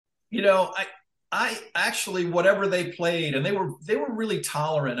I actually, whatever they played, and they were really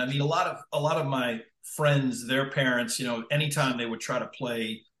tolerant. I mean, a lot of my friends, their parents, anytime they would try to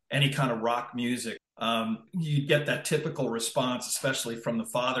play any kind of rock music, you get that typical response, especially from the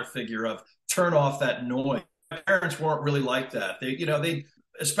father figure of turn off that noise. My parents weren't really like that. They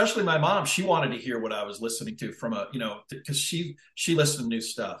especially my mom, she wanted to hear what I was listening to from because she listened to new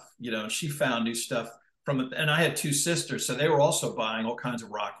stuff, she found new stuff and I had two sisters, so they were also buying all kinds of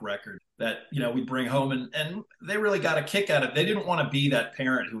rock records that we'd bring home, and they really got a kick out of it. They didn't want to be that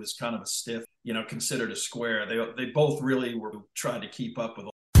parent who was kind of a stiff, considered a square. They both really were trying to keep up with.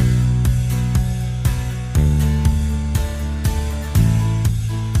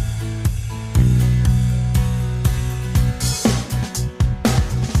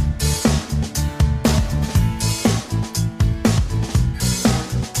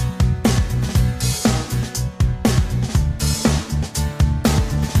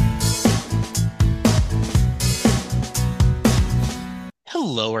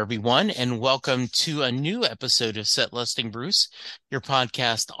 Hello, everyone, and welcome to a new episode of Set Listing Bruce, your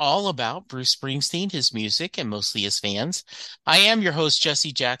podcast all about Bruce Springsteen, his music, and mostly his fans. I am your host,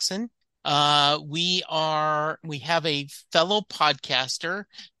 Jesse Jackson. We have a fellow podcaster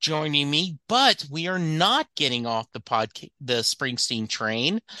joining me, but we are not getting off the Springsteen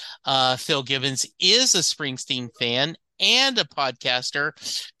train. Phil Gibbons is a Springsteen fan and a podcaster.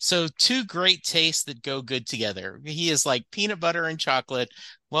 So two great tastes that go good together. He is like peanut butter and chocolate.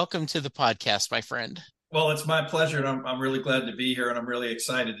 Welcome to the podcast, my friend. Well, it's my pleasure, and I'm really glad to be here, and I'm really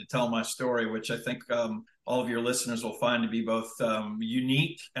excited to tell my story, which I think all of your listeners will find to be both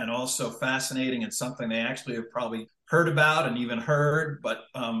unique and also fascinating, and something they actually have probably heard about and even heard, but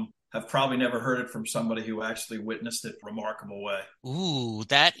have probably never heard it from somebody who actually witnessed it in a remarkable way. Ooh,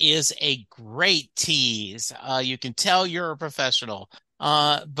 that is a great tease. You can tell you're a professional.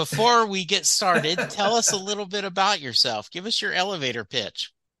 Before we get started, tell us a little bit about yourself. Give us your elevator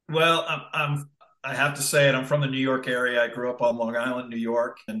pitch. Well, I have to say it. I'm from the New York area. I grew up on Long Island, New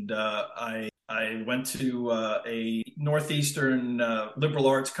York, and I went to a Northeastern liberal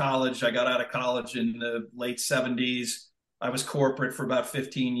arts college. I got out of college in the late 70s. I was corporate for about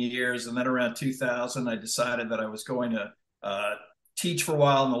 15 years, and then around 2000, I decided that I was going to teach for a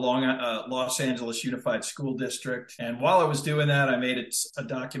while in the Los Angeles Unified School District. And while I was doing that, I made a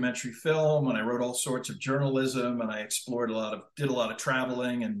documentary film, and I wrote all sorts of journalism, and I did a lot of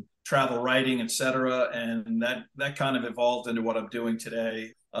traveling and travel writing, etc. And that kind of evolved into what I'm doing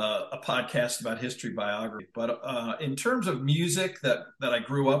today, a podcast about history biography. But in terms of music that I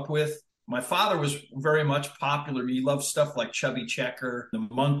grew up with, my father was very much popular. He loved stuff like Chubby Checker, the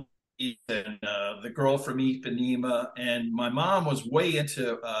Monkees, and the Girl from Ipanema. And my mom was way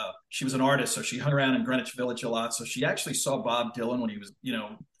into. She was an artist, so she hung around in Greenwich Village a lot. So she actually saw Bob Dylan when he was,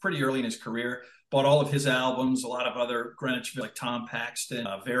 pretty early in his career. Bought all of his albums, a lot of other Greenwich, like Tom Paxton,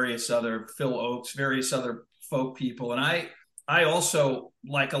 various other Phil Oakes, various other folk people. And I also,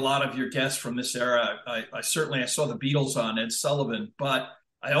 like a lot of your guests from this era, I saw the Beatles on Ed Sullivan, but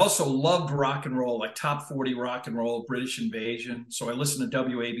I also loved rock and roll, like top 40 rock and roll, British Invasion. So I listened to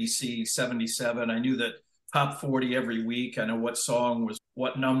WABC 77. I knew that top 40 every week. I know what song was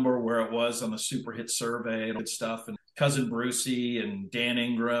what number, where it was on the super hit survey and all that stuff. And Cousin Brucey and Dan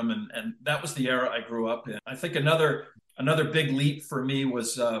Ingram. And that was the era I grew up in. I think another big leap for me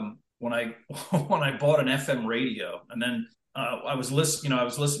was when I when I bought an FM radio. And then I was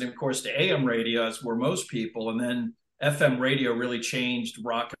listening, of course, to AM radio, as were most people. And then FM radio really changed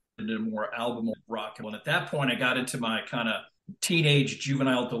rock into more album rock. And at that point, I got into my kind of teenage,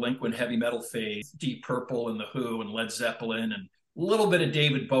 juvenile, delinquent heavy metal phase, Deep Purple and The Who and Led Zeppelin and a little bit of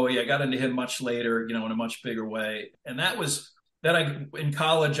David Bowie. I got into him much later, in a much bigger way. And in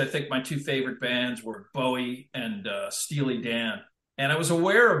college, I think my two favorite bands were Bowie and Steely Dan. And I was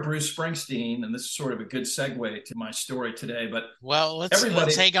aware of Bruce Springsteen, and this is sort of a good segue to my story today. But well, let's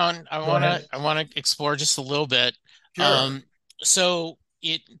take on. I want to explore just a little bit. Sure. So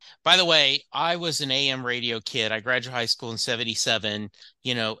by the way, I was an AM radio kid. I graduated high school in 77.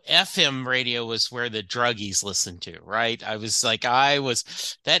 FM radio was where the druggies listened to, right? I was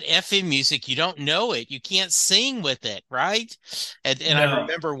that FM music, you don't know it. You can't sing with it, right? And No. I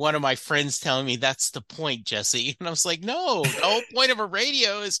remember one of my friends telling me that's the point, Jesse. And I was like, no, the whole point of a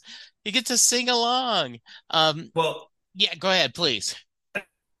radio is you get to sing along. Well, yeah, go ahead, please.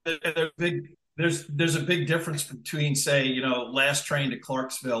 There's a big difference between, say, Last Train to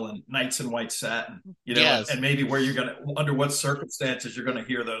Clarksville and Nights in White Satin, Yes. and maybe where you're under what circumstances you're going to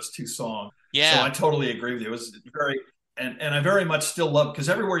hear those two songs. Yeah. So I totally agree with you. It was very, and I very much still love, because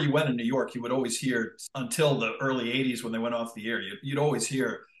everywhere you went in New York, you would always hear, until the early 80s when they went off the air, you'd always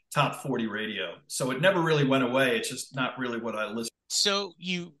hear top 40 radio. So it never really went away. It's just not really what I listen. So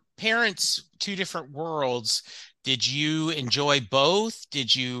you parents, two different worlds. Did you enjoy both?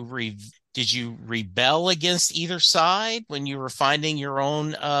 Did you rebel against either side when you were finding your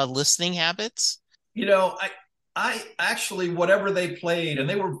own listening habits? You know, I actually whatever they played, and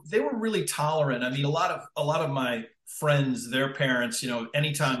they were really tolerant. I mean, a lot of my friends, their parents,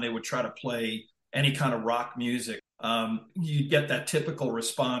 anytime they would try to play any kind of rock music, you get that typical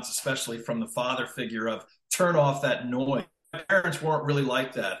response, especially from the father figure of turn off that noise. My parents weren't really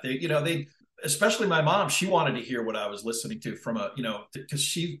like that. They especially my mom, she wanted to hear what I was listening to from because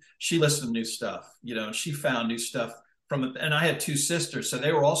she listened to new stuff, and she found new stuff and I had two sisters, so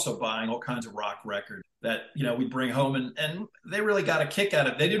they were also buying all kinds of rock records that we'd bring home, and they really got a kick out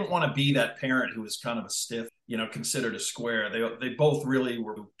of it. They didn't want to be that parent who was kind of a stiff, considered a square. They both really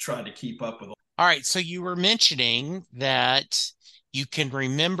were trying to keep up with. All right, so you were mentioning that you can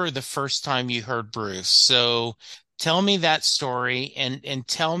remember the first time you heard Bruce. So tell me that story and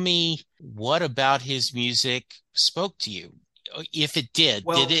tell me what about his music spoke to you. If it did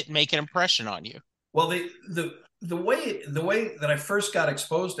Well, it make an impression on you? well, the way that I first got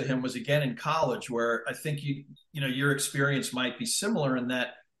exposed to him was again in college, where I think your experience might be similar in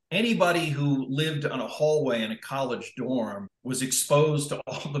that anybody who lived on a hallway in a college dorm was exposed to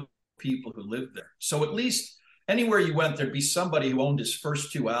all the people who lived there. So at least anywhere you went, there'd be somebody who owned his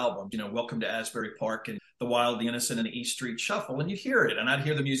first two albums, Welcome to Asbury Park and The Wild, the Innocent, and the East Street Shuffle, and you'd hear it, and I'd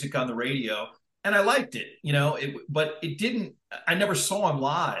hear the music on the radio, and I liked it, but it didn't. I never saw him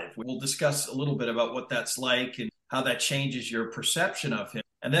live. We'll discuss a little bit about what that's like and how that changes your perception of him.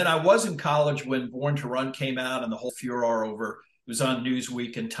 And then I was in college when Born to Run came out and the whole furor over it was on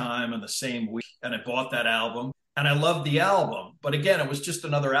Newsweek and Time on the same week, and I bought that album and I loved the album. But again, it was just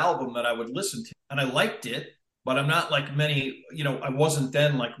another album that I would listen to, and I liked it. But I'm not like many, I wasn't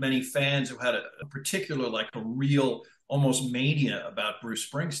then like many fans who had a particular, like a real almost mania about Bruce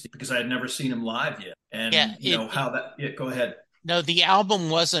Springsteen because I had never seen him live yet. Yeah, And go ahead. no, the album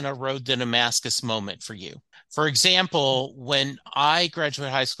wasn't a road to Damascus moment for you. For example, when I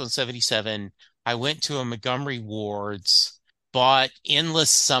graduated high school in 77, I went to a Montgomery Ward's, bought Endless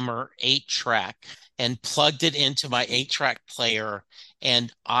Summer 8-track and plugged it into my 8-track player,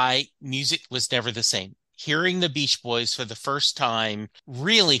 and music was never the same. Hearing the Beach Boys for the first time,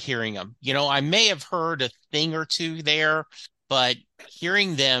 really hearing them. I may have heard a thing or two there, but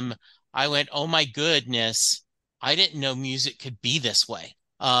hearing them, I went, oh my goodness, I didn't know music could be this way.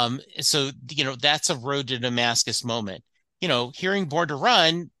 So that's a road to Damascus moment. Hearing Born to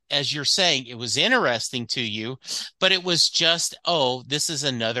Run, as you're saying, it was interesting to you, but it was just, oh, this is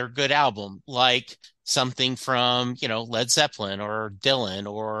another good album, like something from, Led Zeppelin or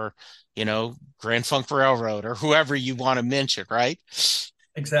Dylan or, Grand Funk Railroad or whoever you want to mention, right?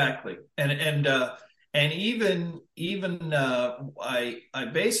 Exactly. And even I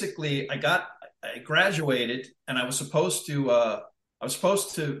graduated, and I wasn't going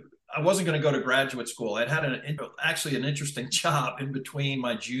to go to graduate school. I'd had actually an interesting job in between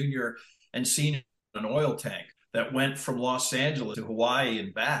my junior and senior, an oil tank that went from Los Angeles to Hawaii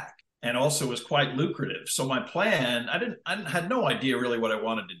and back, and also was quite lucrative. So my plan, I had no idea really what I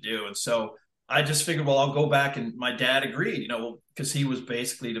wanted to do. And so I just figured, well, I'll go back, and my dad agreed, because he was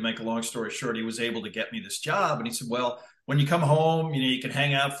basically, to make a long story short, he was able to get me this job. And he said, well, when you come home, you can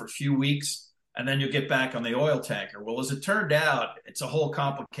hang out for a few weeks and then you'll get back on the oil tanker. Well, as it turned out, it's a whole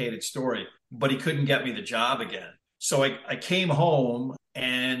complicated story, but he couldn't get me the job again. So I came home,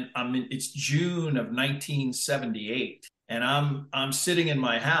 and it's June of 1978, and I'm sitting in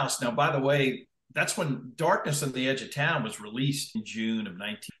my house. Now, by the way, that's when Darkness on the Edge of Town was released in June of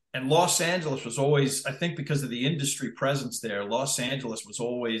 19. And Los Angeles was always, I think because of the industry presence there, Los Angeles was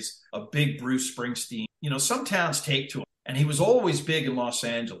always a big Bruce Springsteen. Some towns take to him. And he was always big in Los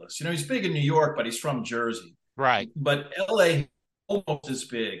Angeles. He's big in New York, but he's from Jersey. Right. But LA almost as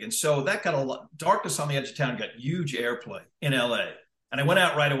big. And so that got Darkness on the Edge of Town got huge airplay in LA. And I went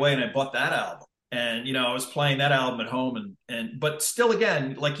out right away and I bought that album. And, I was playing that album at home but still,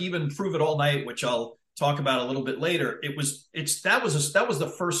 again, like even Prove It All Night, which I'll talk about a little bit later. That was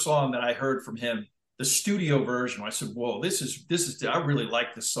the first song that I heard from him, the studio version. I said, whoa, this is, I really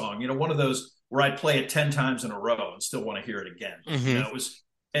like this song. One of those where I'd play it 10 times in a row and still want to hear it again. Mm-hmm. It was,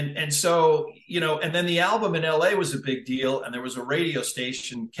 and so, and then the album in LA was a big deal. And there was a radio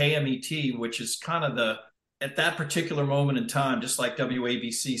station, KMET, which is kind of at that particular moment in time, just like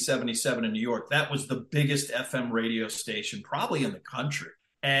WABC 77 in New York, that was the biggest FM radio station probably in the country.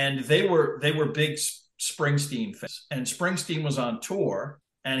 And they were big Springsteen fans. And Springsteen was on tour.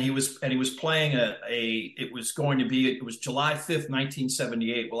 and he was playing it was going to be, it was July 5th,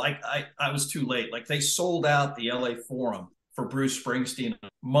 1978. Well, I was too late. Like, they sold out the LA Forum for Bruce Springsteen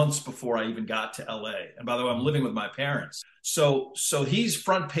months before I even got to LA. And by the way, I'm living with my parents. So he's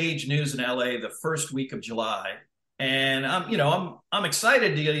front page news in LA the first week of July. And I'm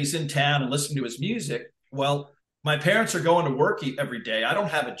excited that he's in town and listening to his music. Well, my parents are going to work every day. I don't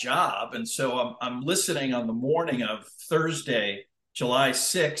have a job. And so I'm listening on the morning of Thursday, July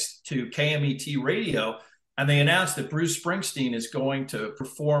 6th, to KMET radio. And they announced that Bruce Springsteen is going to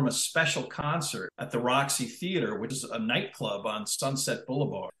perform a special concert at the Roxy Theater, which is a nightclub on Sunset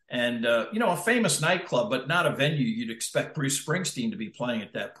Boulevard. And, a famous nightclub, but not a venue you'd expect Bruce Springsteen to be playing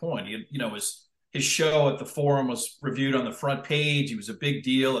at that point. His show at the Forum was reviewed on the front page. He was a big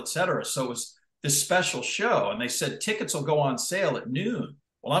deal, et cetera. So it was this special show. And they said tickets will go on sale at noon.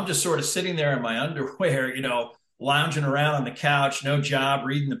 Well, I'm just sort of sitting there in my underwear, lounging around on the couch, no job,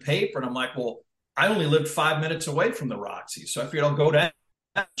 reading the paper. And I'm like, well, I only lived 5 minutes away from the Roxy. So I figured I'll go down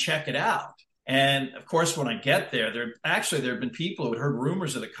and check it out. And of course, when I get there have been people who had heard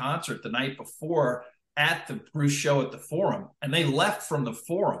rumors of the concert the night before at the Bruce show at the Forum. And they left from the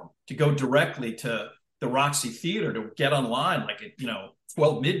Forum to go directly to the Roxy Theater to get online like at,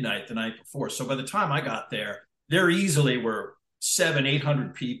 12 midnight the night before. So by the time I got there easily were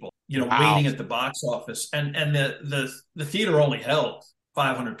 700-800 people, Wow. waiting at the box office. And the theater only held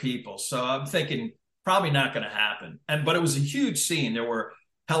 500 people. So I'm thinking probably not going to happen. But it was a huge scene. There were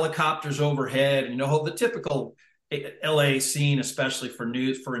helicopters overhead, and the typical LA scene, especially for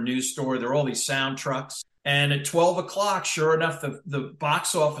a news story. There are all these sound trucks. And at 12 o'clock, sure enough, the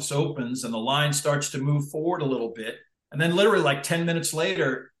box office opens and the line starts to move forward a little bit. And then literally like 10 minutes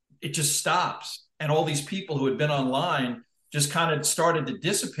later, it just stops. And all these people who had been online just kind of started to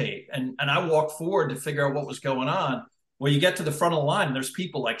dissipate. And I walked forward to figure out what was going on. Well, you get to the front of the line, and there's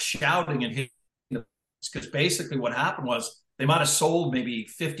people like shouting and hitting, because basically what happened was they might have sold maybe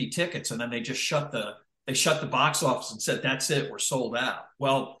 50 tickets, and then they just shut the box office and said, that's it, we're sold out.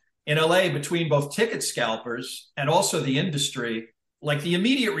 Well, in LA, between both ticket scalpers and also the industry, like the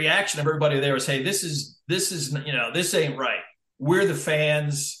immediate reaction of everybody there was, hey, this ain't right. We're the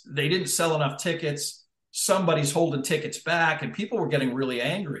fans. They didn't sell enough tickets. Somebody's holding tickets back, and people were getting really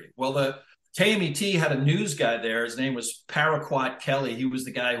angry. Well, the KMET had a news guy there. His name was Paraquat Kelly. He was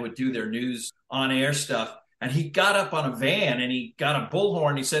the guy who would do their news on air stuff. And he got up on a van and he got a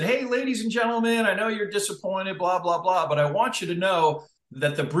bullhorn. He said, hey, ladies and gentlemen, I know you're disappointed, blah, blah, blah, but I want you to know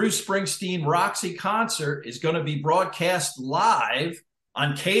that the Bruce Springsteen Roxy concert is going to be broadcast live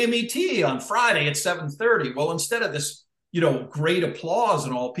on KMET on Friday at 7:30. Well, instead of this, great applause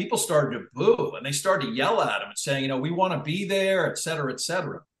and all, people started to boo, and they started to yell at him and saying, we want to be there, et cetera, et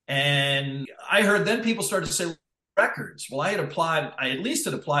cetera. And I heard then people started to say records. Well, I at least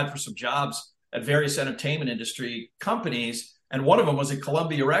had applied for some jobs at various entertainment industry companies. And one of them was at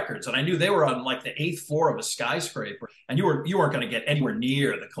Columbia Records. And I knew they were on like the 8th floor of a skyscraper. And you weren't going to get anywhere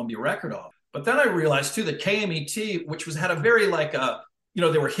near the Columbia Record office. But then I realized too that KMET, which had a very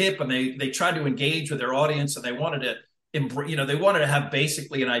they were hip, and they tried to engage with their audience, and they wanted to have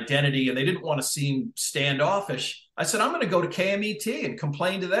basically an identity, and they didn't want to seem standoffish. I said, I'm going to go to KMET and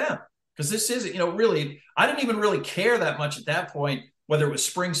complain to them, because this isn't, really, I didn't even really care that much at that point, whether it was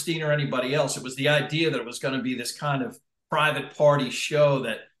Springsteen or anybody else. It was the idea that it was going to be this kind of private party show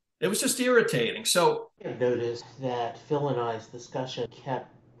that it was just irritating. So I've noticed that Phil and I's discussion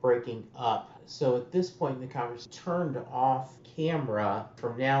kept breaking up. So at this point in the conversation, turned off camera.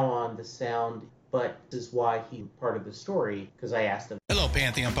 From now on, the sound, but this is why he's part of the story, because I asked him. Hello,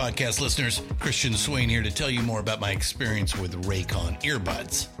 Pantheon podcast listeners. Christian Swain here to tell you more about my experience with Raycon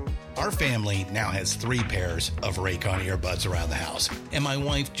earbuds. Our family now has 3 pairs of Raycon earbuds around the house, and my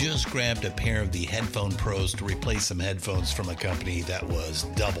wife just grabbed a pair of the Headphone Pros to replace some headphones from a company that was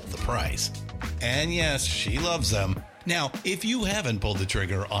double the price. And yes, she loves them. Now, if you haven't pulled the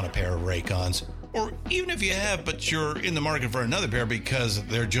trigger on a pair of Raycons, or even if you have, but you're in the market for another pair because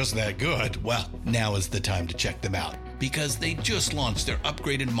they're just that good, well, now is the time to check them out, because they just launched their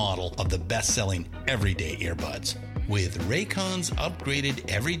upgraded model of the best-selling everyday earbuds. With Raycon's upgraded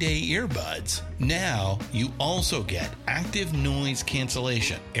everyday earbuds, now you also get active noise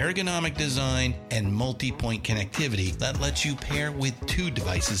cancellation, ergonomic design, and multi-point connectivity that lets you pair with 2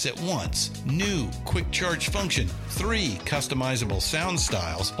 devices at once. New quick charge function, 3 customizable sound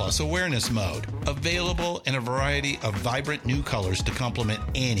styles, plus awareness mode. Available in a variety of vibrant new colors to complement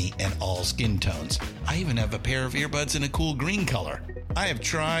any and all skin tones. I even have a pair of earbuds in a cool green color. I have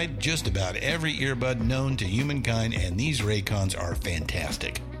tried just about every earbud known to humankind, and these Raycons are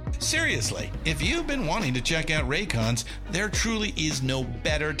fantastic. Seriously, if you've been wanting to check out Raycons, there truly is no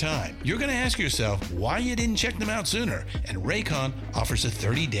better time. You're going to ask yourself why you didn't check them out sooner, and Raycon offers a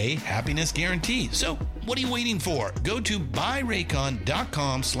 30-day happiness guarantee. So what are you waiting for? Go to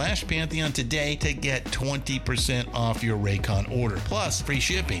buyraycon.com/Pantheon today to get 20% off your Raycon order, plus free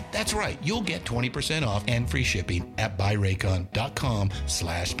shipping. That's right, you'll get 20% off and free shipping at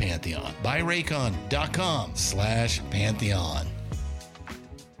buyraycon.com/Pantheon. buyraycon.com/Pantheon.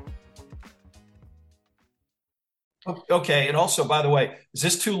 Okay, and also, by the way, is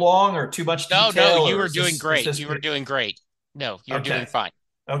this too long or too much detail? No, you were doing great. You were doing great. No, you're doing fine.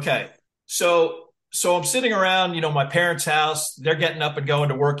 Okay, so I'm sitting around, my parents' house. They're getting up and going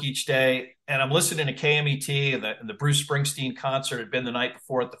to work each day, and I'm listening to KMET, and the Bruce Springsteen concert had been the night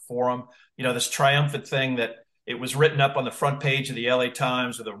before at the Forum. This triumphant thing that it was written up on the front page of the LA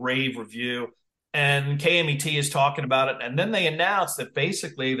Times with a rave review, and KMET is talking about it, and then they announced that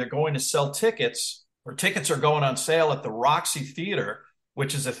basically they're going to sell tickets. Or tickets are going on sale at the Roxy Theater,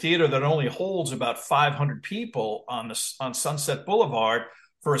 which is a theater that only holds about 500 people on Sunset Boulevard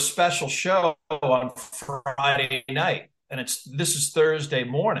for a special show on Friday night. And this is Thursday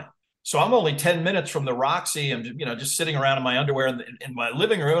morning. So I'm only 10 minutes from the Roxy. I'm just sitting around in my underwear in my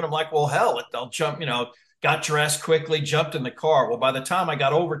living room. And I'm like, well, hell, I'll jump, got dressed quickly, jumped in the car. Well, by the time I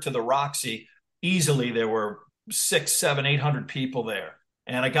got over to the Roxy, easily there were 600, 700, 800 people there.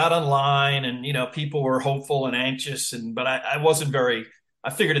 And I got online and, people were hopeful and anxious. But I wasn't I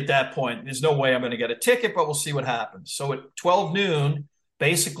figured at that point, there's no way I'm going to get a ticket, but we'll see what happens. So at 12 noon,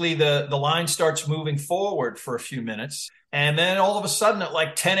 basically the line starts moving forward for a few minutes. And then all of a sudden at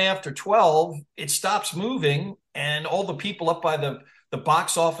like 10 after 12, it stops moving. And all the people up by the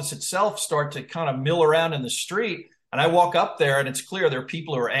box office itself start to kind of mill around in the street. And I walk up there and it's clear there are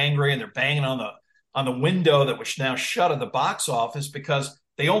people who are angry and they're banging on the window that was now shut of the box office because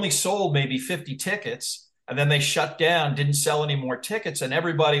they only sold maybe 50 tickets and then they shut down, didn't sell any more tickets. And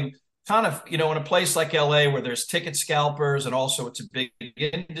everybody kind of, in a place like LA where there's ticket scalpers and also it's a big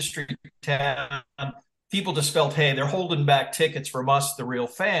industry town, people just felt, hey, they're holding back tickets from us, the real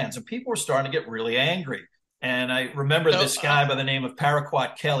fans. And people were starting to get really angry. And I remember this guy by the name of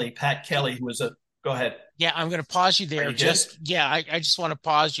Pat Kelly, who was go ahead. Yeah, I'm going to pause you there. I just want to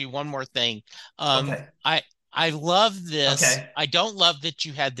pause you. One more thing. Okay. I love this. Okay. I don't love that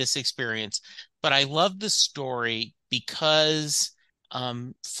you had this experience, but I love the story because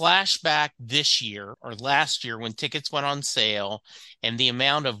flashback this year or last year when tickets went on sale and the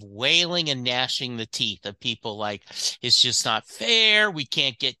amount of wailing and gnashing the teeth of people like, it's just not fair. We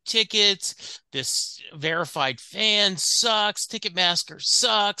can't get tickets. This verified fan sucks. Ticketmaster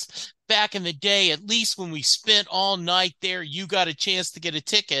sucks. Back in the day, at least when we spent all night there, you got a chance to get a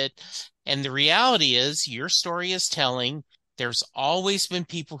ticket. And the reality is your story is telling there's always been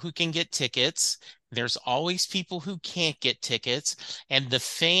people who can get tickets. There's always people who can't get tickets. And the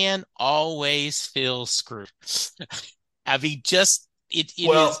fan always feels screwed. I mean,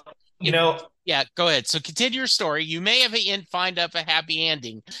 yeah, go ahead. So continue your story. You may have find up a happy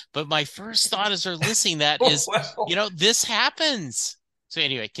ending, but my first thought as they're listening that is, this happens. So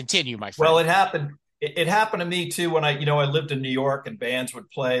anyway, continue, my friend. Well, it happened. It happened to me too when I lived in New York and bands would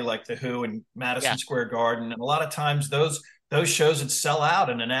play like The Who in Madison Square Garden, and a lot of times those shows would sell out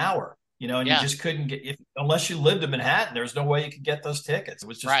in an hour. And you just couldn't get unless you lived in Manhattan. There was no way you could get those tickets. It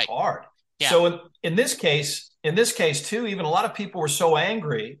was just hard. Yeah. So in this case too, even a lot of people were so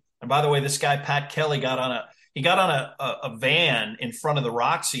angry. And by the way, this guy Pat Kelly got on a van in front of the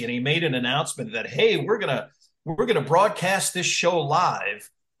Roxy, and he made an announcement that, hey, we're gonna broadcast this show live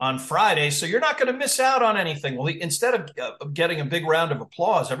on Friday, so you're not going to miss out on anything. Well, instead of getting a big round of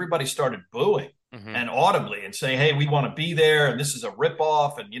applause, everybody started booing and audibly and saying, hey, we want to be there, and this is a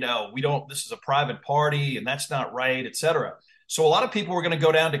ripoff, and this is a private party, and that's not right, et cetera. So a lot of people were going to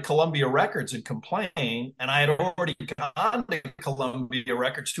go down to Columbia Records and complain, and I had already gone to Columbia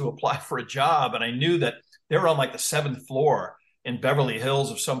Records to apply for a job, and I knew that they were on like the 7th floor in Beverly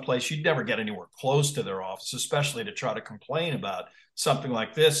Hills of someplace. You'd never get anywhere close to their office, especially to try to complain about something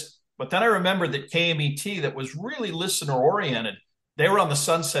like this. But then I remembered that KMET, that was really listener oriented, they were on the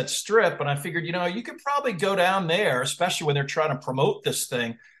Sunset Strip. And I figured, you could probably go down there, especially when they're trying to promote this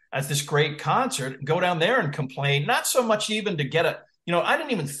thing as this great concert, go down there and complain, not so much even to get I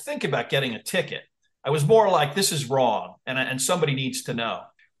didn't even think about getting a ticket. I was more like, this is wrong. And somebody needs to know.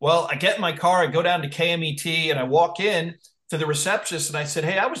 Well, I get in my car, I go down to KMET and I walk in to the receptionist and I said,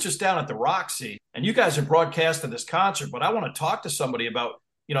 hey, I was just down at the Roxy and you guys are broadcasting this concert, but I want to talk to somebody about,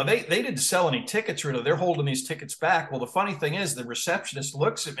 they didn't sell any tickets, or they're holding these tickets back. Well, the funny thing is the receptionist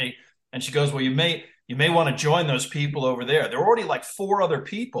looks at me And she goes, well, you may want to join those people over there. There were already like 4 other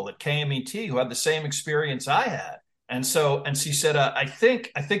people at KMET who had the same experience I had. And she said, I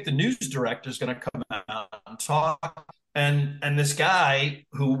think the news director is going to come out and talk. And this guy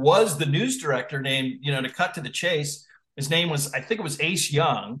who was the news director named, to cut to the chase, his name was, I think it was Ace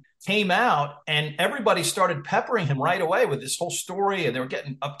Young, came out, and everybody started peppering him right away with this whole story, and they were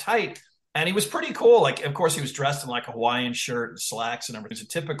getting uptight. And he was pretty cool. Like, of course, he was dressed in like a Hawaiian shirt and slacks and everything. He was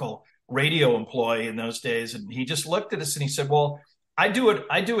a typical radio employee in those days. And he just looked at us and he said, well, I do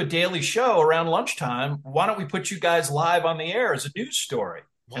a daily show around lunchtime. Why don't we put you guys live on the air as a news story?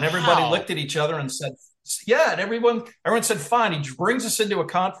 Wow. And everybody looked at each other and said, yeah. And everyone said, fine. He brings us into a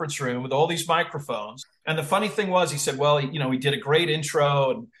conference room with all these microphones. And the funny thing was, he said, well, he did a great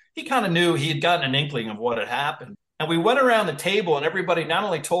intro, and he kind of knew, he had gotten an inkling of what had happened. And we went around the table, and everybody not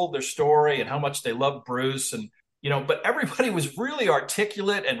only told their story and how much they loved Bruce, and but everybody was really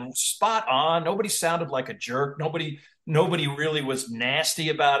articulate and spot on. Nobody sounded like a jerk. Nobody really was nasty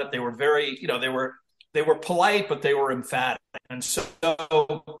about it. They were very, they were polite, but they were emphatic. And so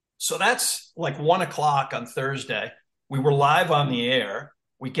that's like 1:00 on Thursday. We were live on the air.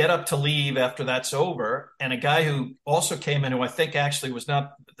 We get up to leave after that's over. And a guy who also came in, who I think actually was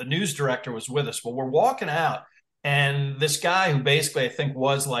not the news director, was with us. Well, we're walking out. And this guy, who basically I think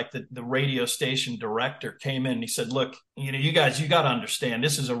was like the radio station director, came in and he said, look, you guys, you got to understand,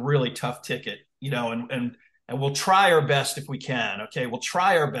 this is a really tough ticket, and we'll try our best if we can. Okay. We'll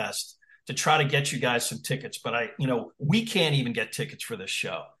try our best to try to get you guys some tickets, but we can't even get tickets for this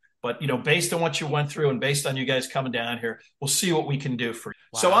show. But, based on what you went through and based on you guys coming down here, we'll see what we can do for you.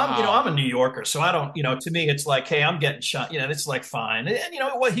 Wow. So I'm a New Yorker. So I don't, to me, it's like, hey, I'm getting shot. It's like, fine. And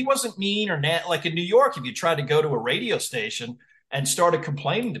he wasn't mean or like in New York, if you tried to go to a radio station and started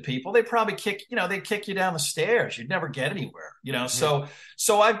complaining to people, they'd probably they'd kick you down the stairs. You'd never get anywhere, Mm-hmm.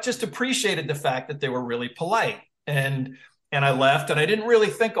 So I've just appreciated the fact that they were really polite, and I left, and I didn't really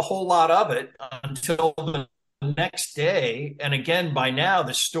think a whole lot of it until the next day. And again, by now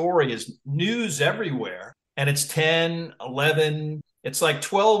the story is news everywhere, and it's 10, 11, it's like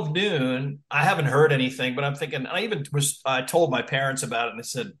 12 noon. I haven't heard anything, but I'm thinking, I told my parents about it, and they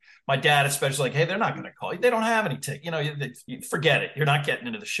said, my dad especially, like, hey, they're not going to call you. They don't have any tickets. You forget it. You're not getting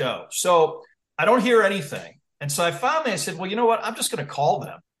into the show. So I don't hear anything. And so I said, well, you know what? I'm just going to call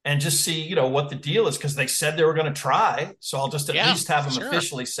them and just see, what the deal is, because they said they were going to try. So I'll just at least have them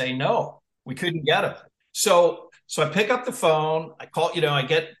officially say, no, we couldn't get them. So I pick up the phone, I call, I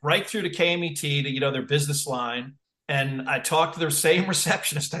get right through to KMET, to, their business line. And I talk to their same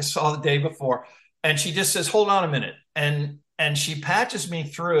receptionist I saw the day before. And she just says, hold on a minute. And she patches me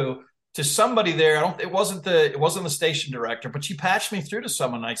through to somebody there. It wasn't the station director, but she patched me through to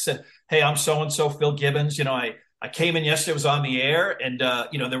someone. I said, hey, I'm so-and-so, Phil Gibbons. I came in yesterday, was on the air, and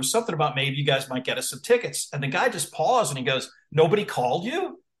there was something about maybe you guys might get us some tickets. And the guy just paused and he goes, nobody called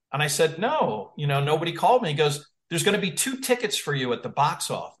you? And I said, no, nobody called me. He goes, there's going to be 2 tickets for you at the box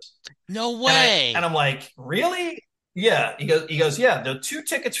office. No way. And I'm like, really? Yeah. He goes, yeah, there are 2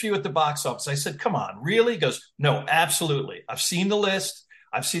 tickets for you at the box office. I said, come on, really? He goes, no, absolutely. I've seen the list.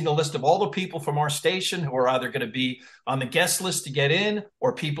 I've seen the list of all the people from our station who are either going to be on the guest list to get in,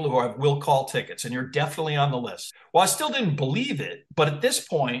 or people who have will call tickets. And you're definitely on the list. Well, I still didn't believe it. But at this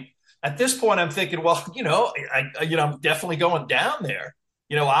point, I'm thinking, well, I'm definitely going down there.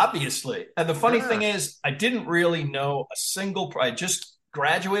 Obviously. And the funny thing is, I didn't really know I just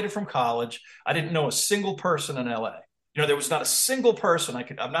graduated from college. I didn't know a single person in LA. There was not a single person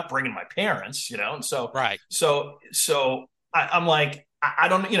I'm not bringing my parents, and so, right. So I'm like, I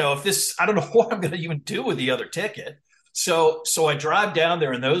don't know what I'm going to even do with the other ticket. So I drive down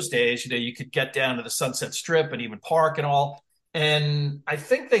there. In those days, you could get down to the Sunset Strip and even park and all. And I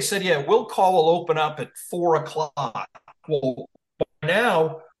think they said, yeah, Will Call will open up at 4:00. Well,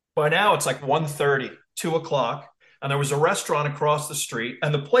 By now it's like 1:30, 2:00, and there was a restaurant across the street,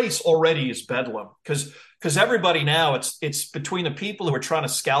 and the place already is bedlam because everybody now, it's between the people who are trying to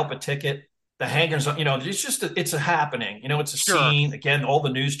scalp a ticket, the hangers, it's a happening, it's a scene. Again, all the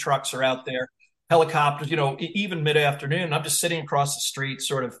news trucks are out there, helicopters, even mid-afternoon. I'm just sitting across the street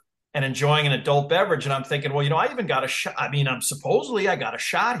sort of and enjoying an adult beverage, and I'm thinking, well, I even got a shot. I got a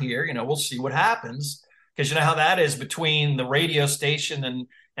shot here. We'll see what happens. Because you know how that is between the radio station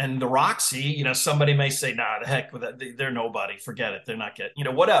and the Roxy. Somebody may say, nah, the heck with that. They're nobody. Forget it. They're not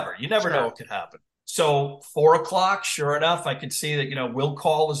getting, whatever. You never know what could happen. So 4:00, sure enough, I could see that, Will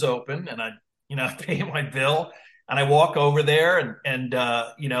Call is open, and I pay my bill, and I walk over there and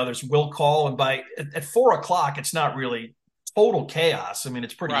there's Will Call. And at 4:00, it's not really total chaos. I mean,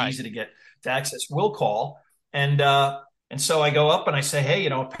 it's pretty easy to get to access Will Call. And And so I go up and I say, hey,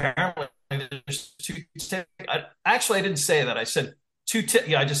 apparently there's two tickets. Actually, I didn't say that. I said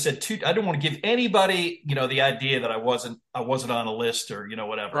I just said two. I didn't want to give anybody, the idea that I wasn't on a list or,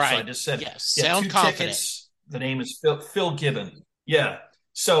 whatever. So I Right. just said, Yes. yeah, Sound two confident. tickets. The name is Phil Gibbons. Yeah.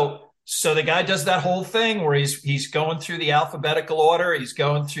 So the guy does that whole thing where he's going through the alphabetical order.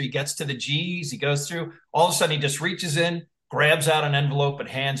 He gets to the G's. He goes through. All of a sudden, he just reaches in, grabs out an envelope, and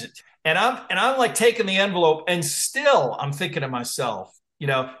hands it. And I'm like taking the envelope, and still I'm thinking to myself,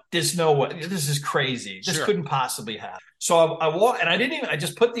 there's no way. This is crazy. This couldn't possibly happen. So I walk, and I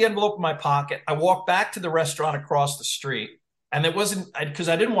just put the envelope in my pocket. I walked back to the restaurant across the street. And it wasn't because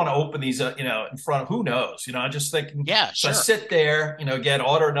I didn't want to open these, in front of who knows, I just thinking, Yeah, so sure. I sit there, again,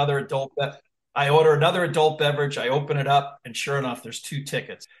 order another adult. I order another adult beverage. I open it up, and sure enough, there's two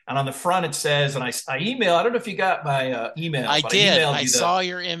tickets. And on the front it says, and I email. I don't know if you got my email. I but did. I emailed I you saw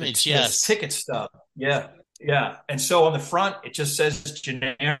your image. Yes. ticket stuff. Yeah, yeah. And so on the front it just says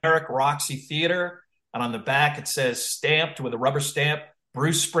generic Roxy Theater, and on the back it says stamped with a rubber stamp,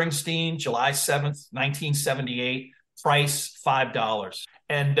 Bruce Springsteen, July 7th, 1978. Price $5.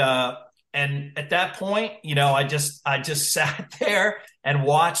 And at that point, I just sat there and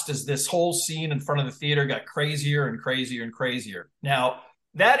watched as this whole scene in front of the theater got crazier and crazier and crazier. Now,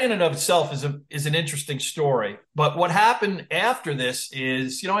 that in and of itself is an interesting story. But what happened after this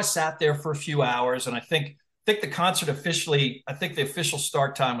is, I sat there for a few hours, and I think the concert the official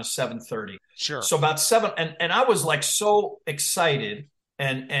start time was 7:30. Sure. So about 7, and I was like so excited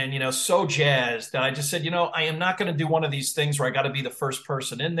and so jazzed that I just said, I am not going to do one of these things where I got to be the first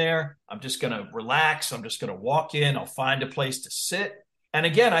person in there. I'm just going to relax. I'm just going to walk in. I'll find a place to sit. And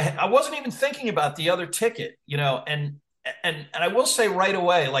again, I wasn't even thinking about the other ticket, and I will say right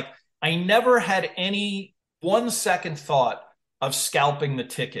away, like, I never had any 1 second thought of scalping the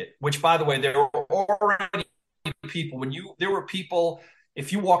ticket, which, by the way, there were already people there were people,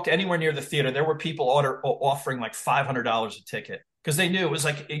 if you walked anywhere near the theater, there were people offering like $500 a ticket, because they knew it was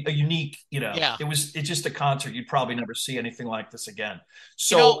like a unique, Yeah. it's just a concert. You'd probably never see anything like this again.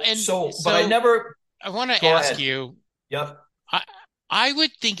 But I want to go ask ahead. you, Yep. I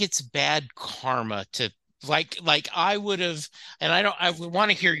would think it's bad karma to like I would have, and I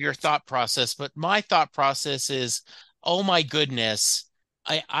want to hear your thought process, but my thought process is, oh my goodness,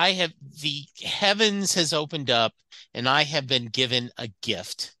 I have, the heavens has opened up and I have been given a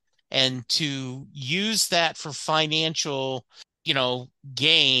gift, and to use that for financial,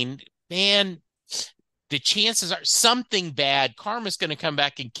 gain, man, the chances are something bad, karma's going to come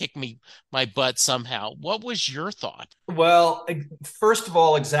back and kick my butt somehow. What was your thought? Well, first of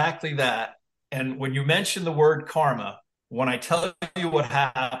all, exactly that. And when you mention the word karma, when I tell you what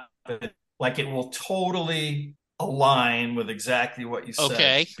happened, like, it will totally align with exactly what you said.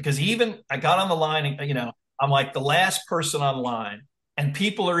 Okay. Because even I got on the line, and, I'm like the last person on line. And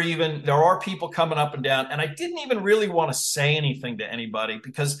there are people coming up and down. And I didn't even really want to say anything to anybody,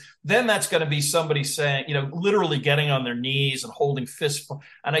 because then that's going to be somebody saying, literally getting on their knees and holding fists.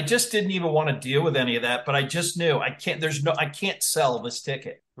 And I just didn't even want to deal with any of that. But I just knew I can't sell this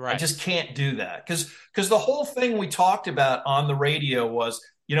ticket. Right. I just can't do that. Because the whole thing we talked about on the radio was,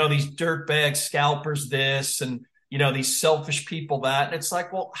 these dirtbag scalpers, this, and, these selfish people, that. And it's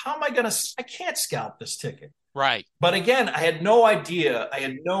like, well, how am I can't scalp this ticket. Right. But again, I had no idea. I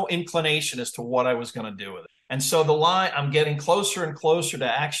had no inclination as to what I was going to do with it. And so I'm getting closer and closer to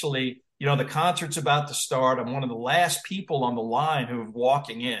actually, the concert's about to start. I'm one of the last people on the line who are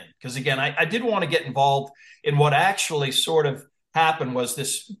walking in. Because again, I didn't want to get involved in what actually sort of happened was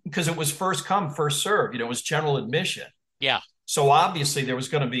this, because it was first come, first serve. It was general admission. Yeah. So obviously there was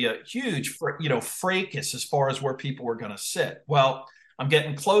going to be a huge, fracas as far as where people were going to sit. Well, I'm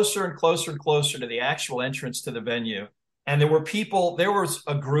getting closer and closer and closer to the actual entrance to the venue. And there was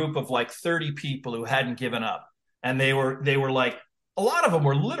a group of like 30 people who hadn't given up. And they were like, a lot of them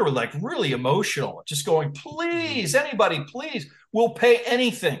were literally like really emotional, just going, please, anybody, please, we'll pay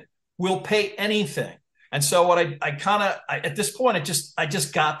anything. We'll pay anything. And so what at this point, I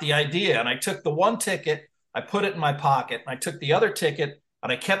just got the idea. And I took the one ticket, I put it in my pocket, and I took the other ticket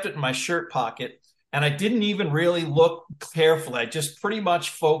and I kept it in my shirt pocket. And I didn't even really look carefully. I just pretty much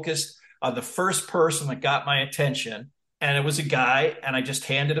focused on the first person that got my attention. And it was a guy, and I just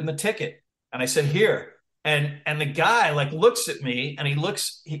handed him the ticket. And I said, here. And the guy like looks at me, and he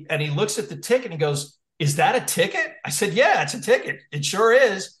looks at the ticket and he goes, is that a ticket? I said, yeah, it's a ticket. It sure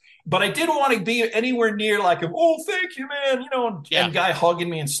is. But I didn't want to be anywhere near like, oh, thank you, man, and guy hugging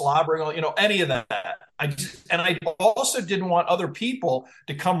me and slobbering, any of that. I also didn't want other people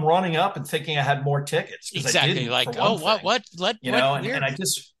to come running up and thinking I had more tickets. Exactly. Like, oh, what, and I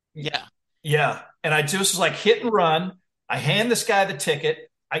just, yeah. And I just was like hit and run. I hand this guy the ticket.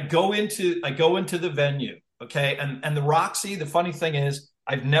 I go into the venue. Okay. And the Roxy, the funny thing is,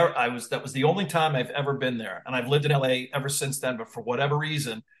 that was the only time I've ever been there. And I've lived in LA ever since then. But for whatever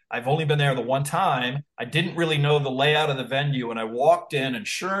reason, I've only been there the one time. I didn't really know the layout of the venue. And I walked in, and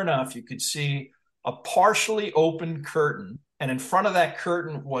sure enough, you could see a partially open curtain. And in front of that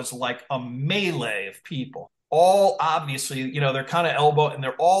curtain was like a melee of people. All obviously, they're kind of elbow, and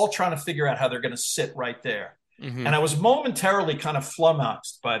they're all trying to figure out how they're going to sit right there. Mm-hmm. And I was momentarily kind of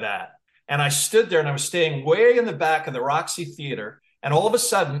flummoxed by that. And I stood there, and I was staying way in the back of the Roxy Theater. And all of a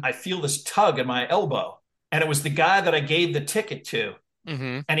sudden, I feel this tug in my elbow. And it was the guy that I gave the ticket to.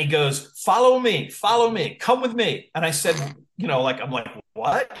 Mm-hmm. And he goes, follow me, come with me. And I said, I'm like,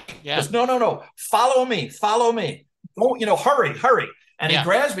 what? Yeah. He goes, no, follow me. Don't, hurry. And he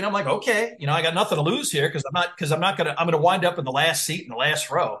grabs me, and I'm like, okay, I got nothing to lose here because I'm going to wind up in the last seat in the last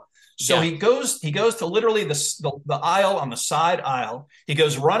row. So he goes to literally the aisle on the side aisle. He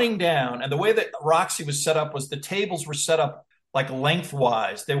goes running down, and the way that Roxy was set up was the tables were set up like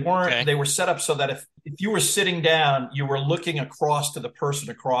lengthwise. They weren't. Okay. They were set up so that if you were sitting down, you were looking across to the person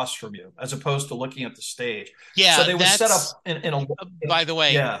across from you, as opposed to looking at the stage. Yeah. So they were set up in a. By the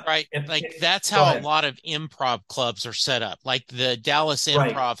way, right? Like that's how a lot of improv clubs are set up. Like the Dallas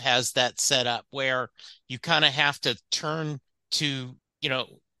Improv has that set up where you kind of have to turn to, you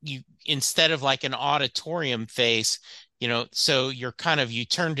instead of like an auditorium face, so you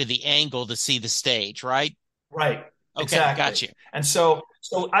turn to the angle to see the stage, right? Right. Okay, exactly. Got you. And so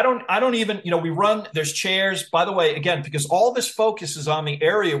I don't even, we run, there's chairs, by the way, again, because all this focus is on the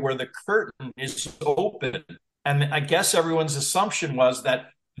area where the curtain is open. And I guess everyone's assumption was that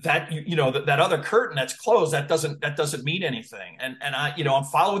other curtain that's closed, that doesn't mean anything. And I'm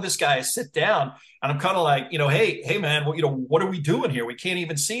following this guy. I sit down, and I'm kind of like, hey man, what are we doing here? We can't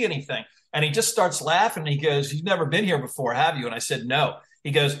even see anything. And he just starts laughing. And he goes, you've never been here before, have you? And I said, no. He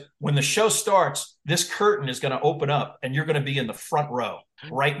goes, when the show starts, this curtain is going to open up, and you're going to be in the front row,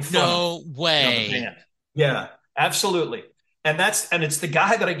 right in front of the band. Yeah, absolutely. And it's the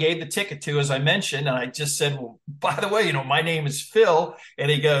guy that I gave the ticket to, as I mentioned. And I just said, well, by the way, my name is Phil.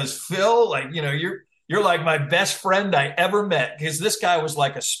 And he goes, Phil, like, you're like my best friend I ever met. Because this guy was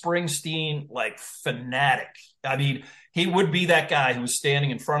like a Springsteen, like, fanatic. I mean, he would be that guy who was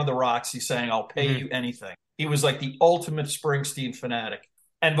standing in front of the Roxy saying, I'll pay you anything. He was like the ultimate Springsteen fanatic.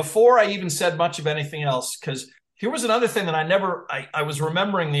 And before I even said much of anything else, because here was another thing that I was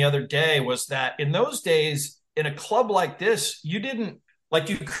remembering the other day, was that in those days, in a club like this, you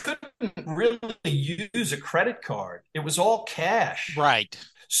couldn't really use a credit card. It was all cash. Right.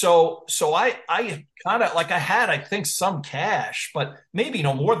 So I kind of I had, I think, some cash, but maybe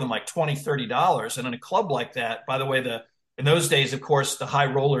no more than like $20, $30. And in a club like that, by the way, in those days, of course, the high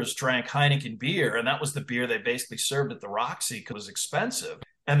rollers drank Heineken beer, and that was the beer they basically served at the Roxy because it was expensive.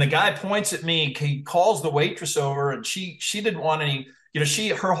 And the guy points at me, he calls the waitress over, and she didn't want any,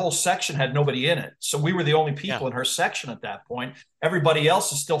 her whole section had nobody in it. So we were the only people in her section at that point. Everybody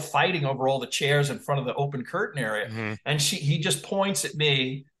else is still fighting over all the chairs in front of the open curtain area. Mm-hmm. And he just points at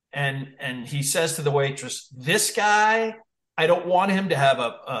me, and he says to the waitress, this guy, I don't want him to have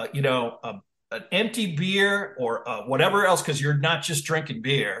an empty beer or whatever else, because you're not just drinking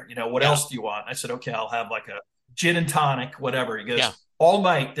beer. What else do you want? I said, okay, I'll have like a gin and tonic, whatever. He goes, all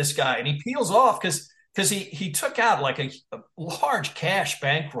night, this guy. And he peels off because he took out like a large cash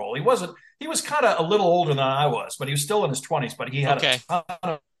bankroll. He was kind of a little older than I was, but he was still in his 20s, but he had a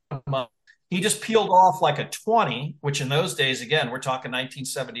ton of money. He just peeled off like a 20, which in those days, again, we're talking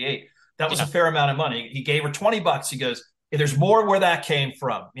 1978. That was a fair amount of money. He gave her $20. He goes, there's more where that came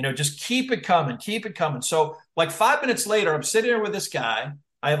from. Just keep it coming. So like 5 minutes later, I'm sitting there with this guy.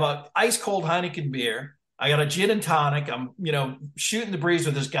 I have an ice cold Heineken beer. I got a gin and tonic. I'm, shooting the breeze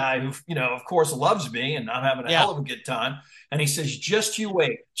with this guy who, of course loves me, and I'm having a hell of a good time. And he says, just you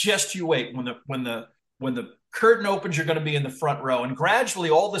wait. When the curtain opens, you're going to be in the front row. And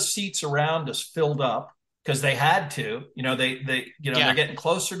gradually all the seats around us filled up because they had to, they're getting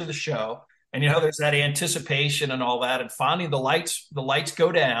closer to the show. And, there's that anticipation and all that. And finally the lights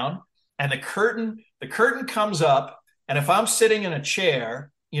go down, and the curtain comes up. And if I'm sitting in a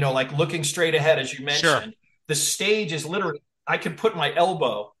chair, like looking straight ahead, as you mentioned, the stage is literally, I could put my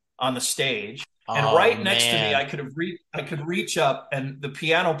elbow on the stage, and next to me, I could reach up, and the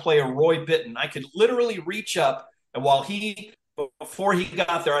piano player, Roy Bitton, I could literally reach up, and before he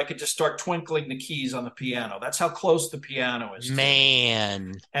got there, I could just start twinkling the keys on the piano. That's how close the piano is.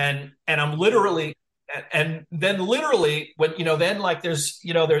 Man. And I'm literally, and then literally when, then like there's,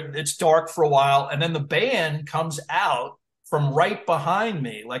 it's dark for a while, and then the band comes out from right behind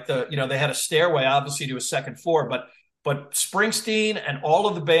me. Like they had a stairway obviously to a second floor, but But Springsteen and all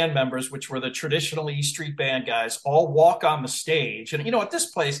of the band members, which were the traditional E Street Band guys, all walk on the stage. And, at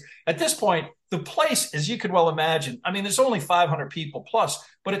this point, the place, as you could well imagine, I mean, there's only 500 people plus,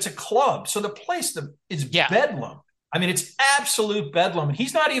 but it's a club. So the place is bedlam. I mean, it's absolute bedlam. And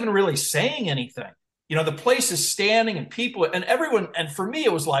he's not even really saying anything. The place is standing and people and everyone. And for me,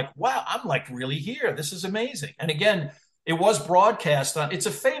 it was like, wow, I'm like really here. This is amazing. And again, it was broadcast on, it's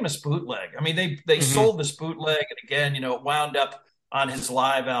a famous bootleg. I mean, they sold this bootleg, and again, it wound up on his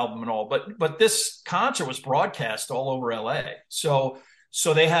live album and all, but this concert was broadcast all over LA. So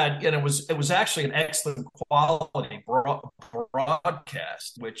they had, and it was actually an excellent quality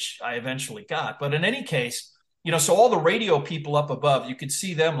broadcast, which I eventually got. But in any case, so all the radio people up above, you could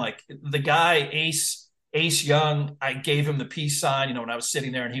see them, like the guy, Ace Young, I gave him the peace sign, when I was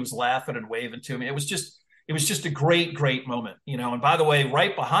sitting there, and he was laughing and waving to me. It was just a great, great moment, And by the way,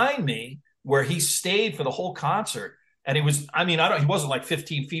 right behind me, where he stayed for the whole concert, and he wasn't like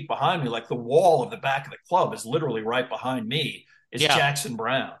 15 feet behind me. Like the wall of the back of the club is literally right behind me. Is Jackson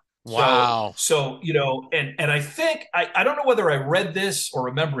Browne. Wow. So and I think I don't know whether I read this or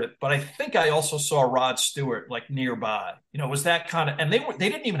remember it, but I think I also saw Rod Stewart like nearby. Was that kind of, and they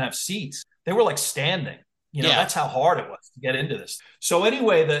didn't even have seats. They were like standing. That's how hard it was to get into this. So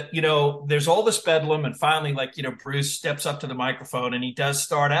anyway, there's all this bedlam, and finally, Bruce steps up to the microphone, and he does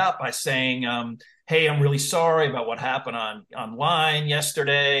start out by saying, hey, I'm really sorry about what happened online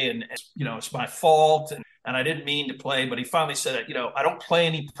yesterday. And it's my fault. And I didn't mean to play, but he finally said, I don't play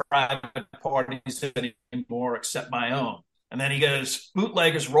any private parties anymore except my own. And then he goes,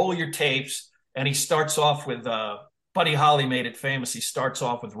 bootleggers, roll your tapes. And he starts off with, Buddy Holly made it famous. He starts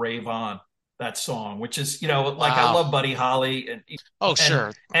off with Rave On, that song, which is, wow. I love Buddy Holly.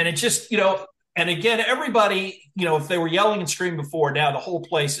 Sure. And it just, and again, everybody, if they were yelling and screaming before, now the whole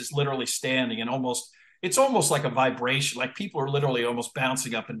place is literally standing, and it's almost like a vibration. Like people are literally almost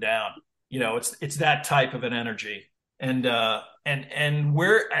bouncing up and down. It's that type of an energy. And I'm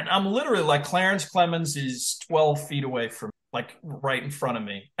literally like, Clarence Clemons is 12 feet away from, like, right in front of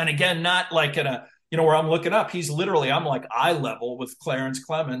me. And again, not like in a, where I'm looking up, I'm like eye level with Clarence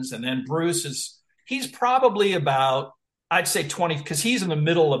Clemons. And then Bruce he's probably about, I'd say 20, because he's in the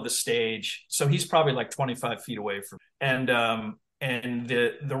middle of the stage. So he's probably like 25 feet away from me. And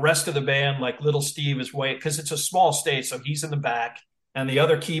the rest of the band, like Little Steve is because it's a small stage. So he's in the back. And the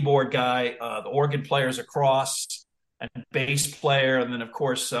other keyboard guy, the organ player's across, and bass player. And then of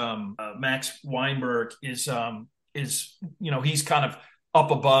course, Max Weinberg is he's kind of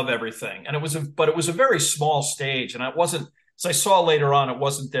up above everything. And it was a very small stage. And it wasn't, as I saw later on, it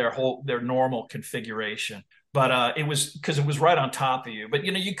wasn't their normal configuration, but it was, because it was right on top of you. But,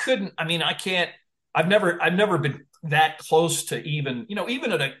 you couldn't, I've never been that close to even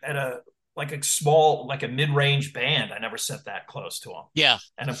at a like a small, like a mid-range band. I never sat that close to them. Yeah.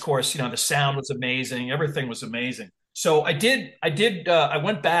 And of course, the sound was amazing. Everything was amazing. So I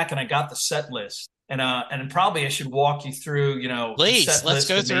went back and I got the set list, and probably I should walk you through, please, let's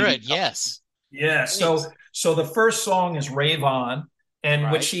go through it. Yes. Yeah. So the first song is Rave On, and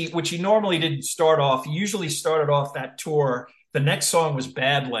right. which he normally didn't start off. He usually started off that tour. The next song was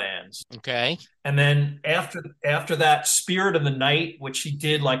Badlands. Okay. And then after that, Spirit of the Night, which he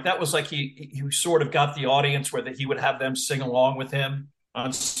did, like, that was like he sort of got the audience where he would have them sing along with him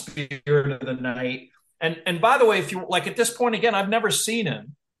on Spirit of the Night. And by the way, if you like, at this point, again, I've never seen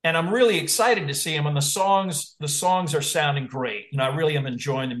him, and I'm really excited to see him. And the songs are sounding great. I really am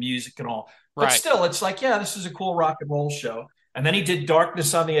enjoying the music and all. But still, it's like, yeah, this is a cool rock and roll show. And then he did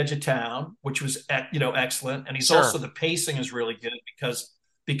Darkness on the Edge of Town, which was, excellent. And he's also, the pacing is really good because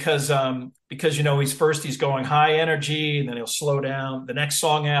he's going high energy, and then he'll slow down. The next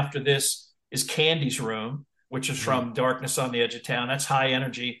song after this is Candy's Room, which is from Darkness on the Edge of Town. That's high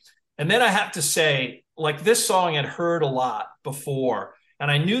energy. And then I have to say, like, this song I'd heard a lot before, and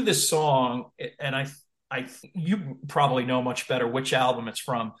I knew this song, and you probably know much better which album it's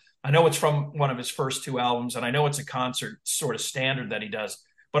from. I know it's from one of his first two albums, and I know it's a concert sort of standard that he does.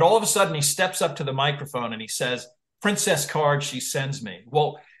 But all of a sudden, he steps up to the microphone and he says, Princess Card She Sends Me.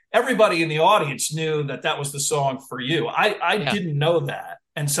 Well, everybody in the audience knew that was the song For You. I didn't know that.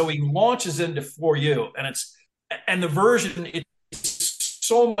 And so he launches into For You, and the version, it's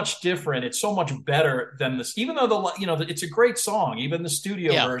so much different. It's so much better than this, even though it's a great song. Even the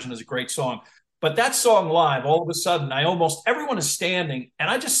studio version is a great song. But that song live, all of a sudden, everyone is standing,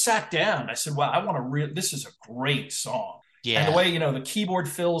 and I just sat down. I said, wow, this is a great song. Yeah. And the way, the keyboard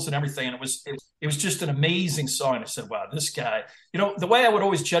fills and everything, and it was just an amazing song. And I said, wow, this guy, the way I would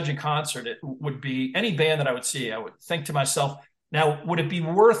always judge a concert, it would be any band that I would see, I would think to myself, Now, would it be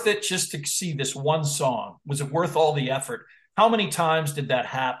worth it just to see this one song? Was it worth all the effort? How many times did that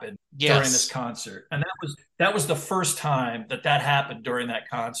happen during this Yes. concert? And that was the first time that happened during that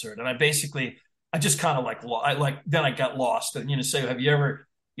concert. And I just kind of then I got lost. And say, have you ever,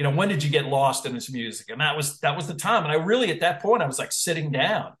 when did you get lost in this music? And that was the time. And I really, at that point, I was like sitting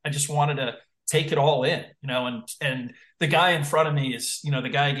down. I just wanted to take it all in, and the guy in front of me is, the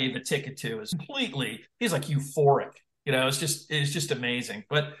guy I gave the ticket to is he's like euphoric. It's just amazing.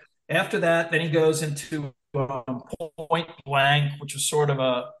 But after that, then he goes into Point Blank, which was sort of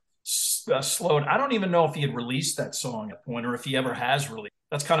a slowed. I don't even know if he had released that song at point or if he ever has released.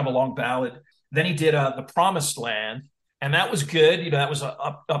 That's kind of a long ballad. Then he did The Promised Land, and that was good. That was a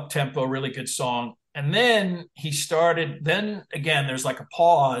up tempo, really good song. And then he started. Then again, there's like a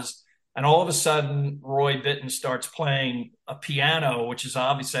pause, and all of a sudden, Roy Bittan starts playing a piano, which is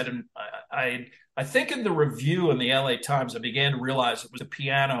obvious. I think in the review in the LA Times, I began to realize it was a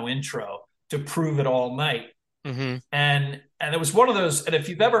piano intro to Prove It All Night. Mm-hmm. And it was one of those, and if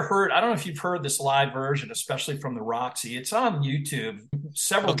you've ever heard, I don't know if you've heard this live version, especially from the Roxy, it's on YouTube.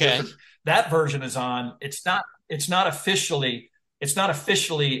 Several different, that version is on, it's not officially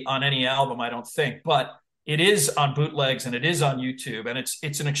on any album, I don't think, but it is on bootlegs and it is on YouTube. And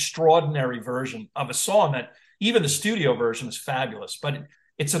it's an extraordinary version of a song that even the studio version is fabulous, but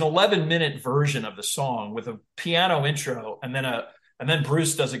it's an 11-minute version of the song with a piano intro. And then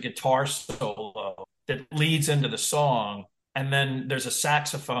Bruce does a guitar solo that leads into the song. And then there's a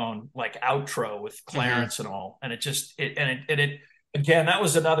saxophone like outro with Clarence and all. And it again, that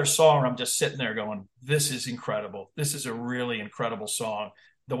was another song where I'm just sitting there going, this is incredible. This is a really incredible song.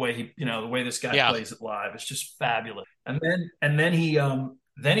 The way the way this guy plays it live, it's just fabulous. And then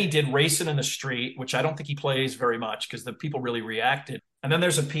he did Racing in the Street, which I don't think he plays very much because the people really reacted. And then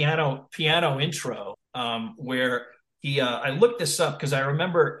there's a piano intro where I looked this up because I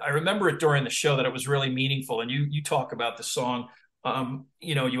remember it during the show that it was really meaningful. And you talk about the song,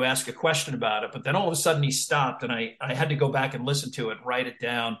 you ask a question about it, but then all of a sudden he stopped and I had to go back and listen to it, write it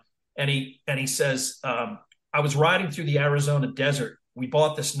down. And he says, I was riding through the Arizona desert. We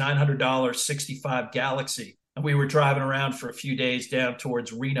bought this $900 65 Galaxy and we were driving around for a few days down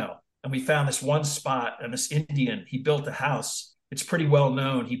towards Reno. And we found this one spot and this Indian, he built a house. It's pretty well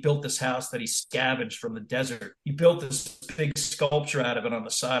known. He built this house that he scavenged from the desert. He built this big sculpture out of it on the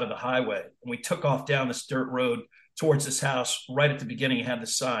side of the highway. And we took off down this dirt road towards this house. Right at the beginning, it had the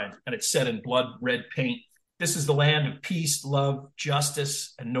sign, and it said in blood red paint, "This is the land of peace, love,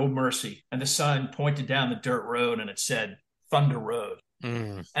 justice, and no mercy." And the sign pointed down the dirt road, and it said Thunder Road.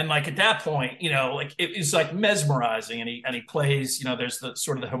 And like at that point, it was like mesmerizing. And he plays, there's the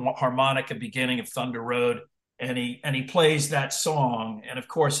sort of the harmonica beginning of Thunder Road. And he plays that song, and of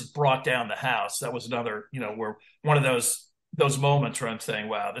course it brought down the house. That was another, where one of those moments where I'm saying,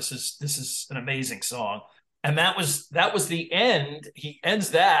 wow, this is an amazing song. And that was the end. He ends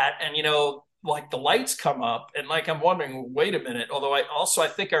that, and like the lights come up, and like I'm wondering, wait a minute. Although I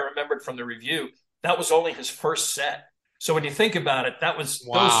think I remembered from the review that was only his first set. So when you think about it, that was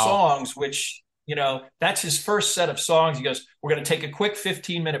those songs, which that's his first set of songs. He goes, "We're going to take a quick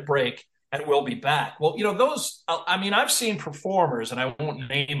 15-minute break. And we'll be back." Well, those, I've seen performers, and I won't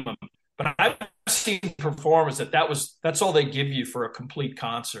name them, but I've seen performers that's all they give you for a complete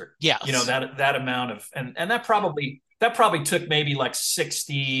concert. Yes. That amount of, and that probably took maybe like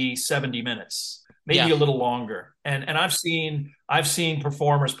 60, 70 minutes, maybe a little longer. And I've seen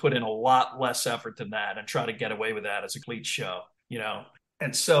performers put in a lot less effort than that and try to get away with that as a complete show,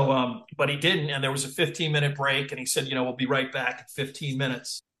 And so, but he didn't. And there was a 15-minute break, and he said, we'll be right back in 15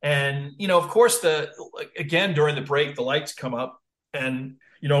 minutes. And, of course, again, during the break, the lights come up and,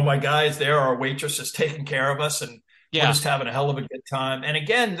 my guys there, our waitress is taking care of us, and we're just having a hell of a good time. And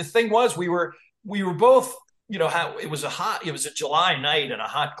again, the thing was, we were both, it was a July night in a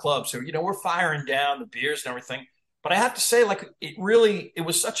hot club. So, we're firing down the beers and everything. But I have to say, like, it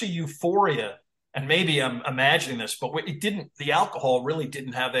was such a euphoria. And maybe I'm imagining this, but the alcohol really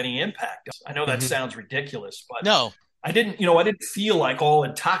didn't have any impact. I know that sounds ridiculous, but no. I didn't feel like all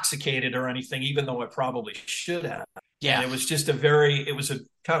intoxicated or anything, even though I probably should have. Yeah. And it was just a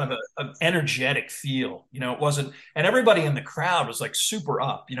kind of an energetic feel, it wasn't, and everybody in the crowd was like super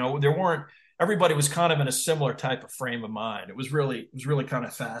up, everybody was kind of in a similar type of frame of mind. It was really kind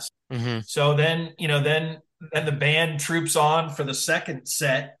of fast. So then, then the band troops on for the second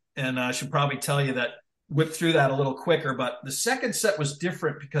set. And I should probably tell you that, whip through that a little quicker, but the second set was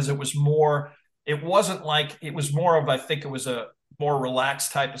different because it was more, it wasn't like, it was more of, I think it was a more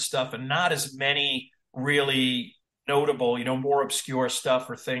relaxed type of stuff and not as many really notable, more obscure stuff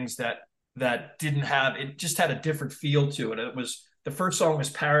or things that that didn't have, it just had a different feel to it. It was, the first song was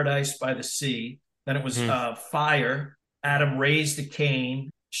Paradise by the Sea. Then it was Mm. Fire, Adam Raised a Cain,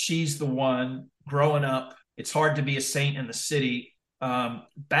 She's the One, Growing Up, It's Hard to Be a Saint in the City,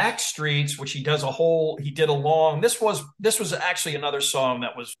 Backstreets, which he did a long, this was actually another song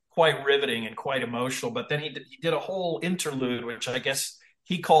that was quite riveting and quite emotional, but then he did a whole interlude, which I guess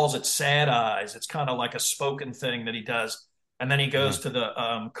he calls it Sad Eyes. It's kind of like a spoken thing that he does. And then he goes to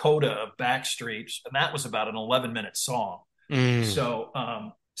the coda of Backstreets, and that was about an 11-minute song. Mm.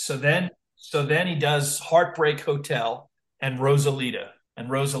 So then he does Heartbreak Hotel and Rosalita. And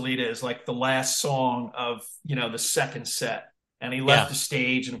Rosalita is like the last song of, the second set. And he left the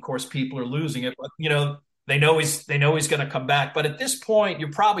stage, and of course people are losing it, but they know he's going to come back. But at this point,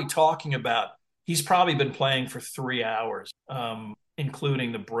 you're probably talking about, he's probably been playing for 3 hours,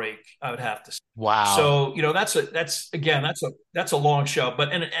 including the break, I would have to say. Wow. So, that's a long show,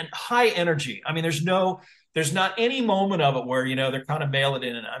 but and high energy. I mean, there's not any moment of it where, they're kind of mail it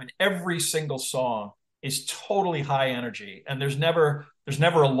in. And I mean, every single song is totally high energy, and there's never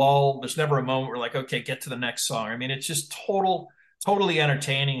a lull. There's never a moment where like, okay, get to the next song. I mean, it's just totally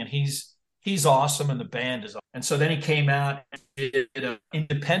entertaining, and he's awesome, and the band is awesome. And so then he came out and did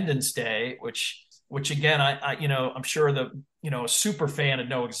Independence Day, which again, I'm sure a super fan would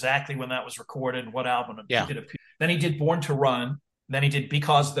know exactly when that was recorded and what album. Yeah. Then he did Born to Run. Then he did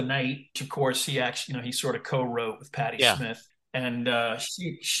Because of the Night, which of course he actually, he sort of co-wrote with Patti Smith. And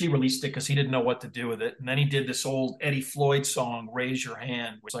she released it because he didn't know what to do with it. And then he did this old Eddie Floyd song, Raise Your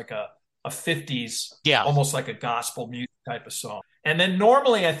Hand, which is like a 50s, almost like a gospel music type of song. And then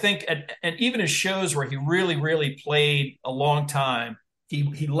normally I think, and even his shows where he really, really played a long time,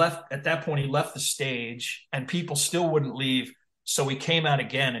 he left, at that point he left the stage and people still wouldn't leave. So he came out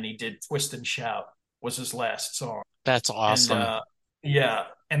again and he did Twist and Shout was his last song. That's awesome. And,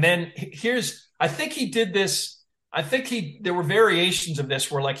 and then I think he did this. I think there were variations of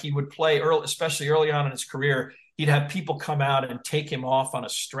this where like he would play especially early on in his career, he'd have people come out and take him off on a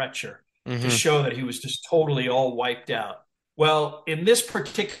stretcher to show that he was just totally all wiped out. Well, in this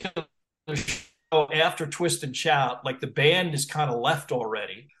particular show, after Twist and Shout, like the band is kind of left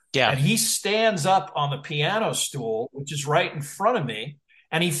already. Yeah. And he stands up on the piano stool, which is right in front of me,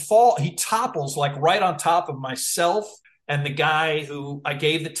 and he topples like right on top of myself and the guy who I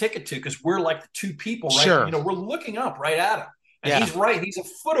gave the ticket to, because we're like the two people, right? Sure. We're looking up right at him. And he's a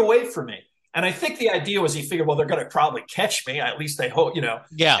foot away from me. And I think the idea was he figured, well, they're going to probably catch me. At least they hope,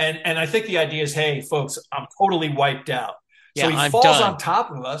 Yeah. And I think the idea is, hey, folks, I'm totally wiped out. So he I'm falls done. on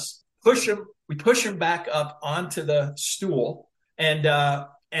top of us, we push him back up onto the stool, and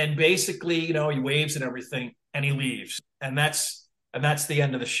basically, he waves and everything, and he leaves. And that's the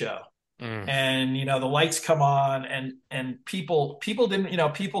end of the show. And the lights come on, and people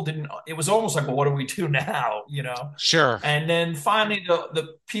didn't, it was almost like, well, what do we do now, Sure. And then finally the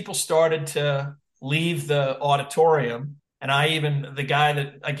people started to leave the auditorium, and the guy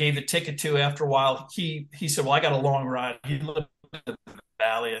that I gave the ticket to, after a while, he said, well, I got a long ride. He lived in the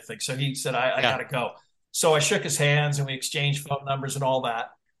valley, I think, so he said, I gotta go. So I shook his hands and we exchanged phone numbers and all that.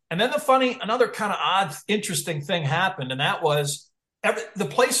 And then another kind of odd, interesting thing happened, and that was the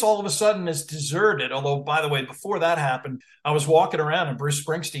place all of a sudden is deserted. Although, by the way, before that happened, I was walking around and Bruce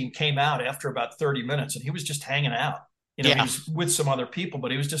Springsteen came out after about 30 minutes, and he was just hanging out. He was with some other people, but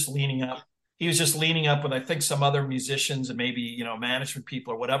he was just leaning up. He was just leaning up with, I think, some other musicians and maybe, management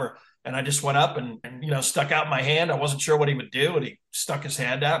people or whatever. And I just went up and stuck out my hand. I wasn't sure what he would do. And he stuck his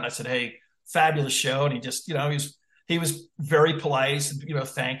hand out, and I said, hey, fabulous show. And he just, he was very polite. He said,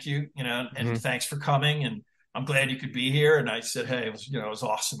 thank you, and thanks for coming. And I'm glad you could be here. And I said, hey, it was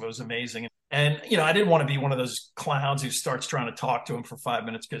awesome. It was amazing. And, I didn't want to be one of those clowns who starts trying to talk to him for 5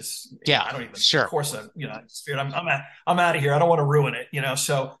 minutes, because I don't even, of course, I'm out of here. I don't want to ruin it,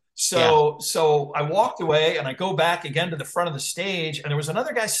 So I walked away, and I go back again to the front of the stage, and there was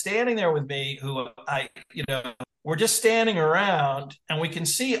another guy standing there with me who we're just standing around, and we can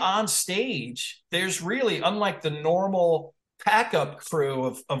see on stage, there's really, unlike the normal pack-up crew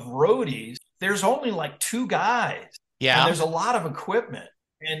of roadies, there's only like 2 guys. Yeah. And there's a lot of equipment.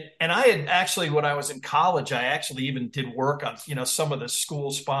 And I had actually, when I was in college, I actually even did work on, some of the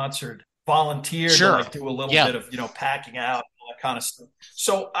school-sponsored volunteers to like do a little bit of, packing out, all that kind of stuff.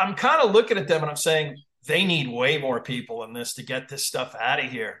 So I'm kind of looking at them and I'm saying, they need way more people than this to get this stuff out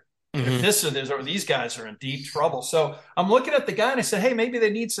of here. If this or these guys are in deep trouble. So I'm looking at the guy and I said, hey, maybe they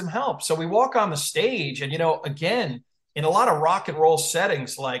need some help. So we walk on the stage, and, again, in a lot of rock and roll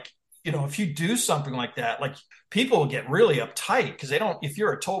settings, like, if you do something like that, like, people will get really uptight because if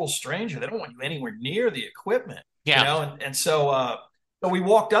you're a total stranger, they don't want you anywhere near the equipment, and so So we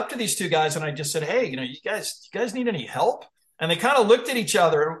walked up to these two guys, and I just said, "Hey, you guys need any help?" And they kind of looked at each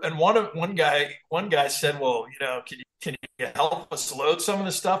other, and one guy said, "Well, can you help us load some of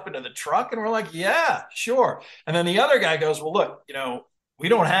the stuff into the truck?" And we're like, "Yeah, sure." And then the other guy goes, "Well, look, we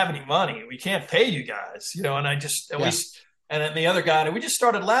don't have any money. We can't pay you guys, And I just and Yeah. and then the other guy, and we just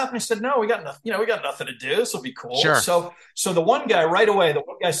started laughing. I said, "No, we got nothing. We got nothing to do. This will be cool." Sure. So the one guy right away, the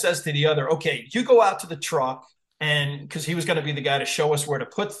one guy says to the other, "Okay, you go out to the truck." And because he was going to be the guy to show us where to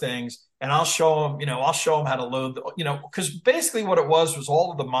put things, and I'll show him how to load because basically what it was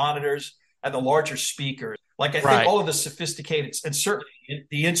all of the monitors and the larger speakers. Like I think all of the sophisticated and certainly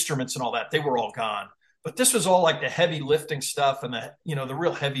the instruments and all that, they were all gone. But this was all like the heavy lifting stuff and the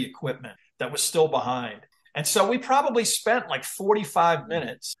real heavy equipment that was still behind. And so we probably spent like 45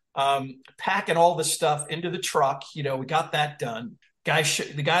 minutes packing all this stuff into the truck. We got that done.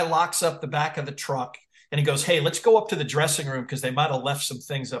 The guy locks up the back of the truck. And he goes, "Hey, let's go up to the dressing room because they might have left some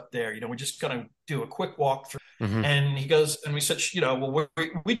things up there. We're just going to do a quick walkthrough." Mm-hmm. And he goes, and we said, well,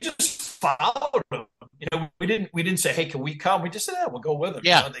 we just followed him. We didn't say, "Hey, can we come?" We just said, "Yeah, we'll go with him."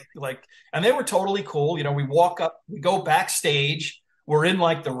 Yeah. And they were totally cool. We walk up, we go backstage. We're in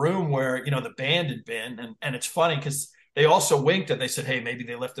like the room where, the band had been. And it's funny because they also winked and they said, "Hey, maybe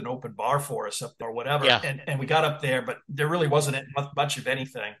they left an open bar for us up there or whatever." Yeah. And we got up there, but there really wasn't much of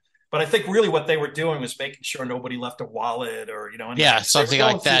anything. But I think really what they were doing was making sure nobody left a wallet or, something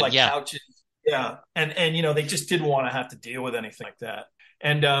like that. Yeah. Couches. Yeah. And they just didn't want to have to deal with anything like that.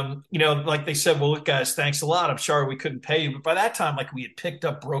 And, like they said, "Well, look, guys, thanks a lot. I'm sorry we couldn't pay you." But by that time, like we had picked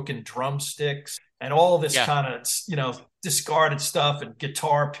up broken drumsticks and all this kind of, discarded stuff and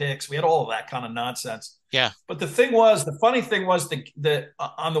guitar picks. We had all of that kind of nonsense. Yeah. But the funny thing was the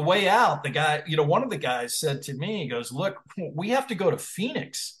on the way out, the guy, one of the guys said to me, he goes, "Look, we have to go to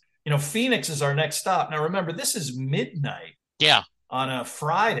Phoenix. Phoenix is our next stop." Now, remember, this is midnight on a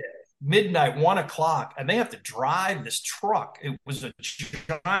Friday, midnight, 1:00, and they have to drive this truck. It was it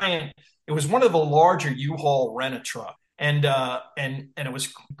was one of the larger U-Haul rent-a-truck. And it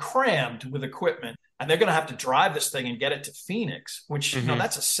was crammed with equipment. And they're going to have to drive this thing and get it to Phoenix, which,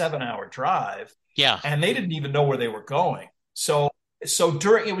 that's a 7-hour drive. Yeah. And they didn't even know where they were going. So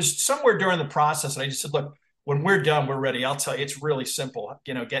it was somewhere during the process. And I just said, "Look, when we're done, we're ready. I'll tell you, it's really simple,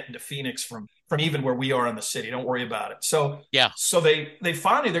 getting to Phoenix from even where we are in the city. Don't worry about it." So they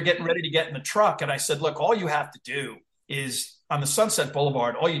finally, they're getting ready to get in the truck. And I said, "Look, all you have to do is on the Sunset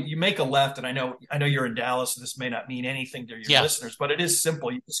Boulevard, you make a left." And I know you're in Dallas, and this may not mean anything to your listeners, but it is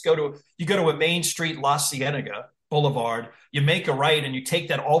simple. You just go to a Main Street, La Cienega Boulevard, you make a right, and you take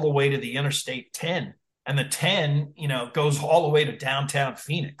that all the way to the Interstate 10. And the 10, goes all the way to downtown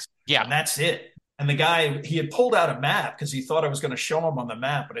Phoenix. Yeah. And that's it. And the guy, he had pulled out a map because he thought I was going to show him on the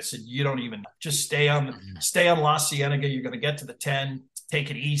map. But I said, "You don't even, just stay on La Cienega. You're going to get to the 10,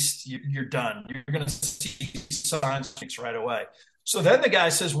 take it east. You're done. You're going to see signs right away." So then the guy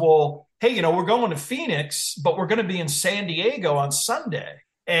says, "Well, hey, we're going to Phoenix, but we're going to be in San Diego on Sunday.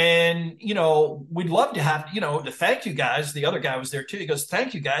 And, we'd love to have, to thank you guys." The other guy was there too. He goes,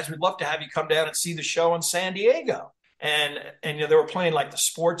 "Thank you guys. We'd love to have you come down and see the show in San Diego." And they were playing like the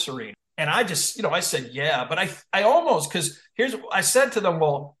sports arena. And I just, I said, "Yeah," but I almost, because I said to them,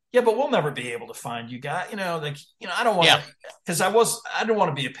 "Well, yeah, but we'll never be able to find you guys." I don't want to, because I didn't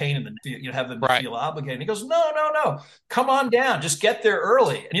want to be a pain in the, have them feel obligated. And he goes, No, come on down, just get there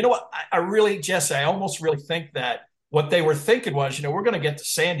early." And you know what? I really, Jesse, I almost really think that what they were thinking was, we're going to get to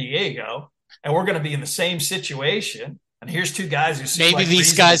San Diego and we're going to be in the same situation. And here's two guys who seem maybe like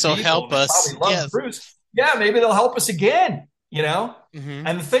these guys will help us. Yes. Bruce. Yeah, maybe they'll help us again. Mm-hmm.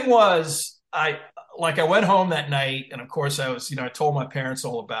 And the thing was, I went home that night, and of course I was, I told my parents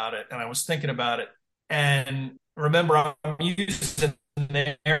all about it, and I was thinking about it. And remember, I'm using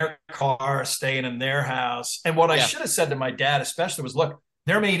their car, staying in their house. And what I should have said to my dad, especially, was, "Look,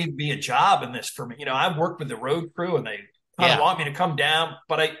 there may even be a job in this for me. I've worked with the road crew, and they kind of want me to come down,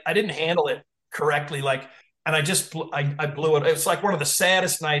 but I didn't handle it correctly. And I just, I blew it. It's like one of the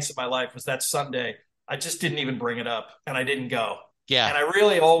saddest nights of my life was that Sunday. I just didn't even bring it up, and I didn't go. Yeah. And I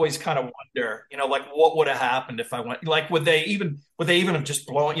really always kind of wonder, what would have happened if I went? Like, would they even have just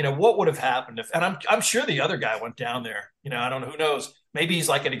blown? What would have happened if? And I'm sure the other guy went down there. I don't know. Who knows? Maybe he's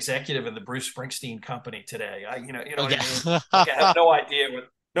like an executive in the Bruce Springsteen company today. What I mean? Like, I have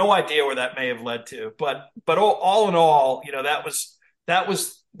no idea where that may have led to. But all in all, that was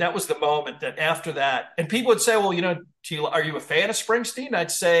the moment that after that, and people would say, "Well, are you a fan of Springsteen?"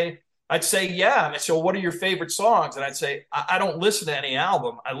 I'd say, "Yeah." And they say, "Well, what are your favorite songs?" And I'd say, I don't listen to any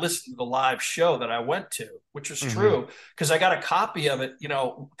album. I listen to the live show that I went to, which was true, because I got a copy of it,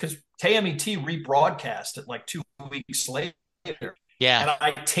 because KMET rebroadcast it like 2 weeks later. Yeah. and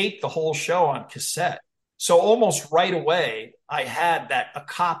I taped the whole show on cassette. So almost right away, I had a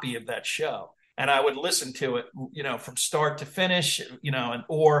copy of that show, and I would listen to it, from start to finish,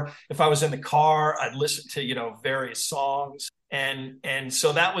 or if I was in the car, I'd listen to, various songs. And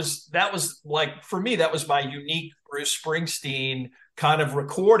so that was like, for me, that was my unique Bruce Springsteen kind of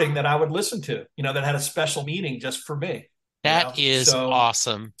recording that I would listen to, that had a special meaning just for me. That is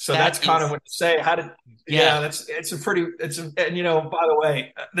awesome. So that's kind of what you say. By the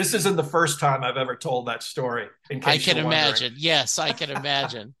way, this isn't the first time I've ever told that story. In case I can you're imagine. wondering. Yes, I can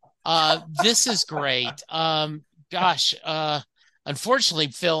imagine. This is great. Unfortunately,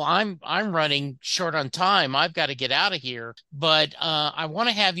 Phil, I'm running short on time. I've got to get out of here, but I want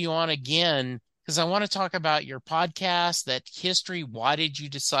to have you on again because I want to talk about your podcast, that history. Why did you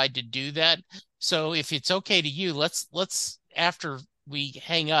decide to do that? So if it's okay to you, let's after we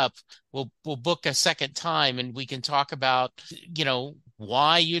hang up, we'll book a second time and we can talk about,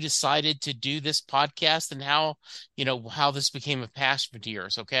 why you decided to do this podcast and how this became a passion of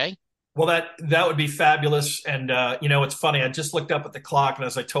yours. Okay. Well, that would be fabulous. And it's funny. I just looked up at the clock, and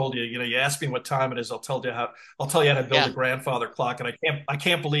as I told you, you asked me what time it is. I'll tell you how to build a grandfather clock, and I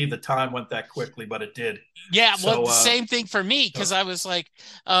can't believe the time went that quickly, but it did. Yeah, well, the same thing for me, because I was like,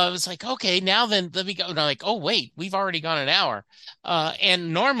 okay, now then let me go. And I'm like, oh wait, we've already gone an hour.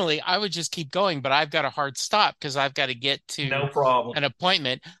 And normally I would just keep going, but I've got a hard stop because I've got to get to no problem an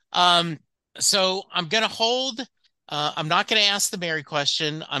appointment. So I'm gonna hold. I'm not going to ask the Mary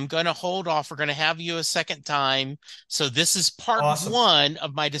question. I'm going to hold off. We're going to have you a second time. So this is part one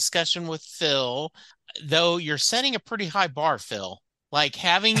of my discussion with Phil, though you're setting a pretty high bar, Phil. Like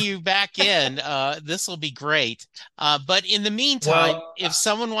having you back in, this will be great. But in the meantime, if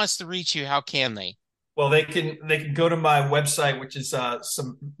someone wants to reach you, how can they? Well, they can go to my website, which is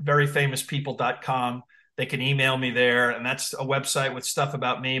someveryfamouspeople.com. They can email me there, and that's a website with stuff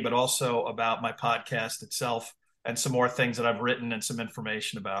about me, but also about my podcast itself, and some more things that I've written and some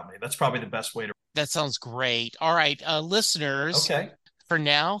information about me. That's probably the best way to. That sounds great. All right, listeners. Okay. For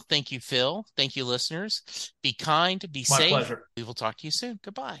now, thank you, Phil. Thank you, listeners. Be kind, be safe. My pleasure. We will talk to you soon.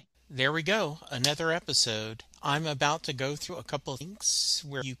 Goodbye. There we go. Another episode. I'm about to go through a couple of links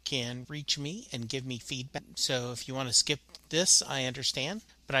where you can reach me and give me feedback. So if you want to skip this, I understand.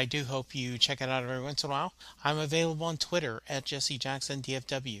 But I do hope you check it out every once in a while. I'm available on Twitter at Jesse Jackson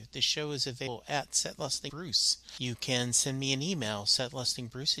DFW. The show is available at SetListingBruce. You can send me an email,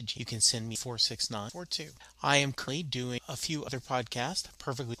 setlistingbruce. You can send me 46942. I am currently doing a few other podcasts.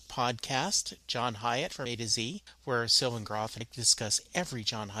 Perfectly Podcast, John Hyatt from A to Z, where Sylvan Groth and I discuss every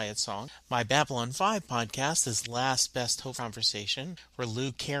John Hyatt song. My Babylon 5 podcast is Last Best Hope Conversation, where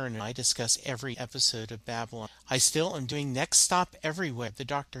Lou, Karen, and I discuss every episode of Babylon. I still am doing Next Stop Everywhere, the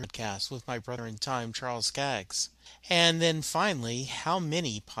Doctor podcast with my brother in time, Charles Skaggs. And then finally, How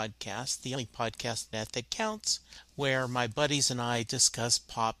Many Podcasts, the only podcast net that counts, where my buddies and I discuss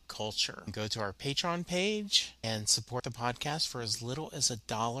pop culture. Go to our Patreon page and support the podcast for as little as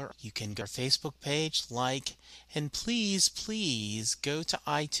 $1. You can go to our Facebook page, and please go to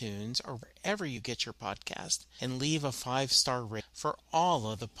iTunes or wherever you get your podcast and leave a 5-star rating for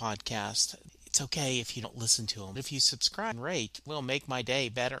all of the podcasts. It's okay if you don't listen to them. If you subscribe and rate, it will make my day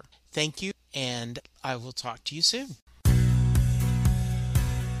better. Thank you, and I will talk to you soon.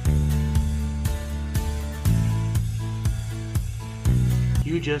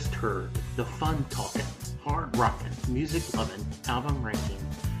 You just heard the fun talking, hard rocking, music loving, album ranking,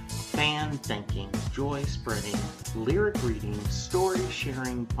 fan thinking, joy spreading, lyric reading, story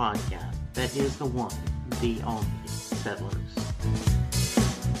sharing podcast that is the one, the only Settlers.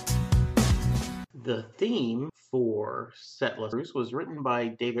 The theme for Settlers was written by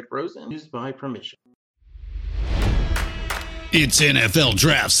David Rosen, used by permission. It's NFL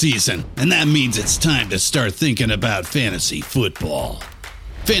draft season, and that means it's time to start thinking about fantasy football.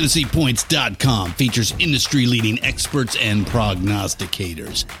 FantasyPoints.com features industry-leading experts and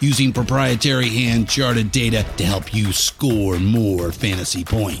prognosticators using proprietary hand-charted data to help you score more fantasy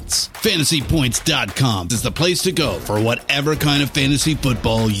points. FantasyPoints.com is the place to go for whatever kind of fantasy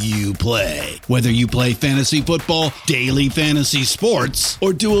football you play. Whether you play fantasy football, daily fantasy sports,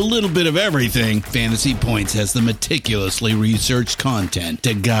 or do a little bit of everything, Fantasy Points has the meticulously researched content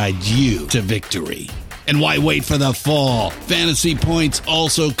to guide you to victory. And why wait for the fall? Fantasy Points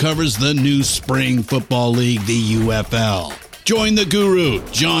also covers the new spring football league, the UFL. Join the guru,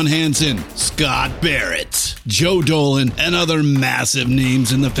 John Hansen, Scott Barrett. Joe Dolan, and other massive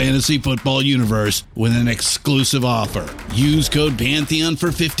names in the fantasy football universe with an exclusive offer. Use code Pantheon for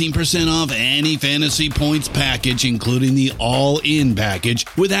 15% off any Fantasy Points package, including the all-in package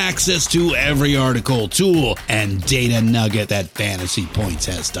with access to every article, tool, and data nugget that Fantasy Points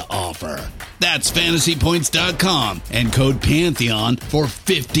has to offer. That's fantasypoints.com and code Pantheon for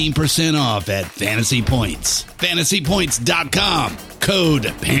 15% off at Fantasy Points. Fantasypoints.com,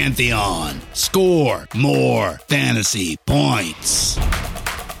 code Pantheon. Score more fantasy points.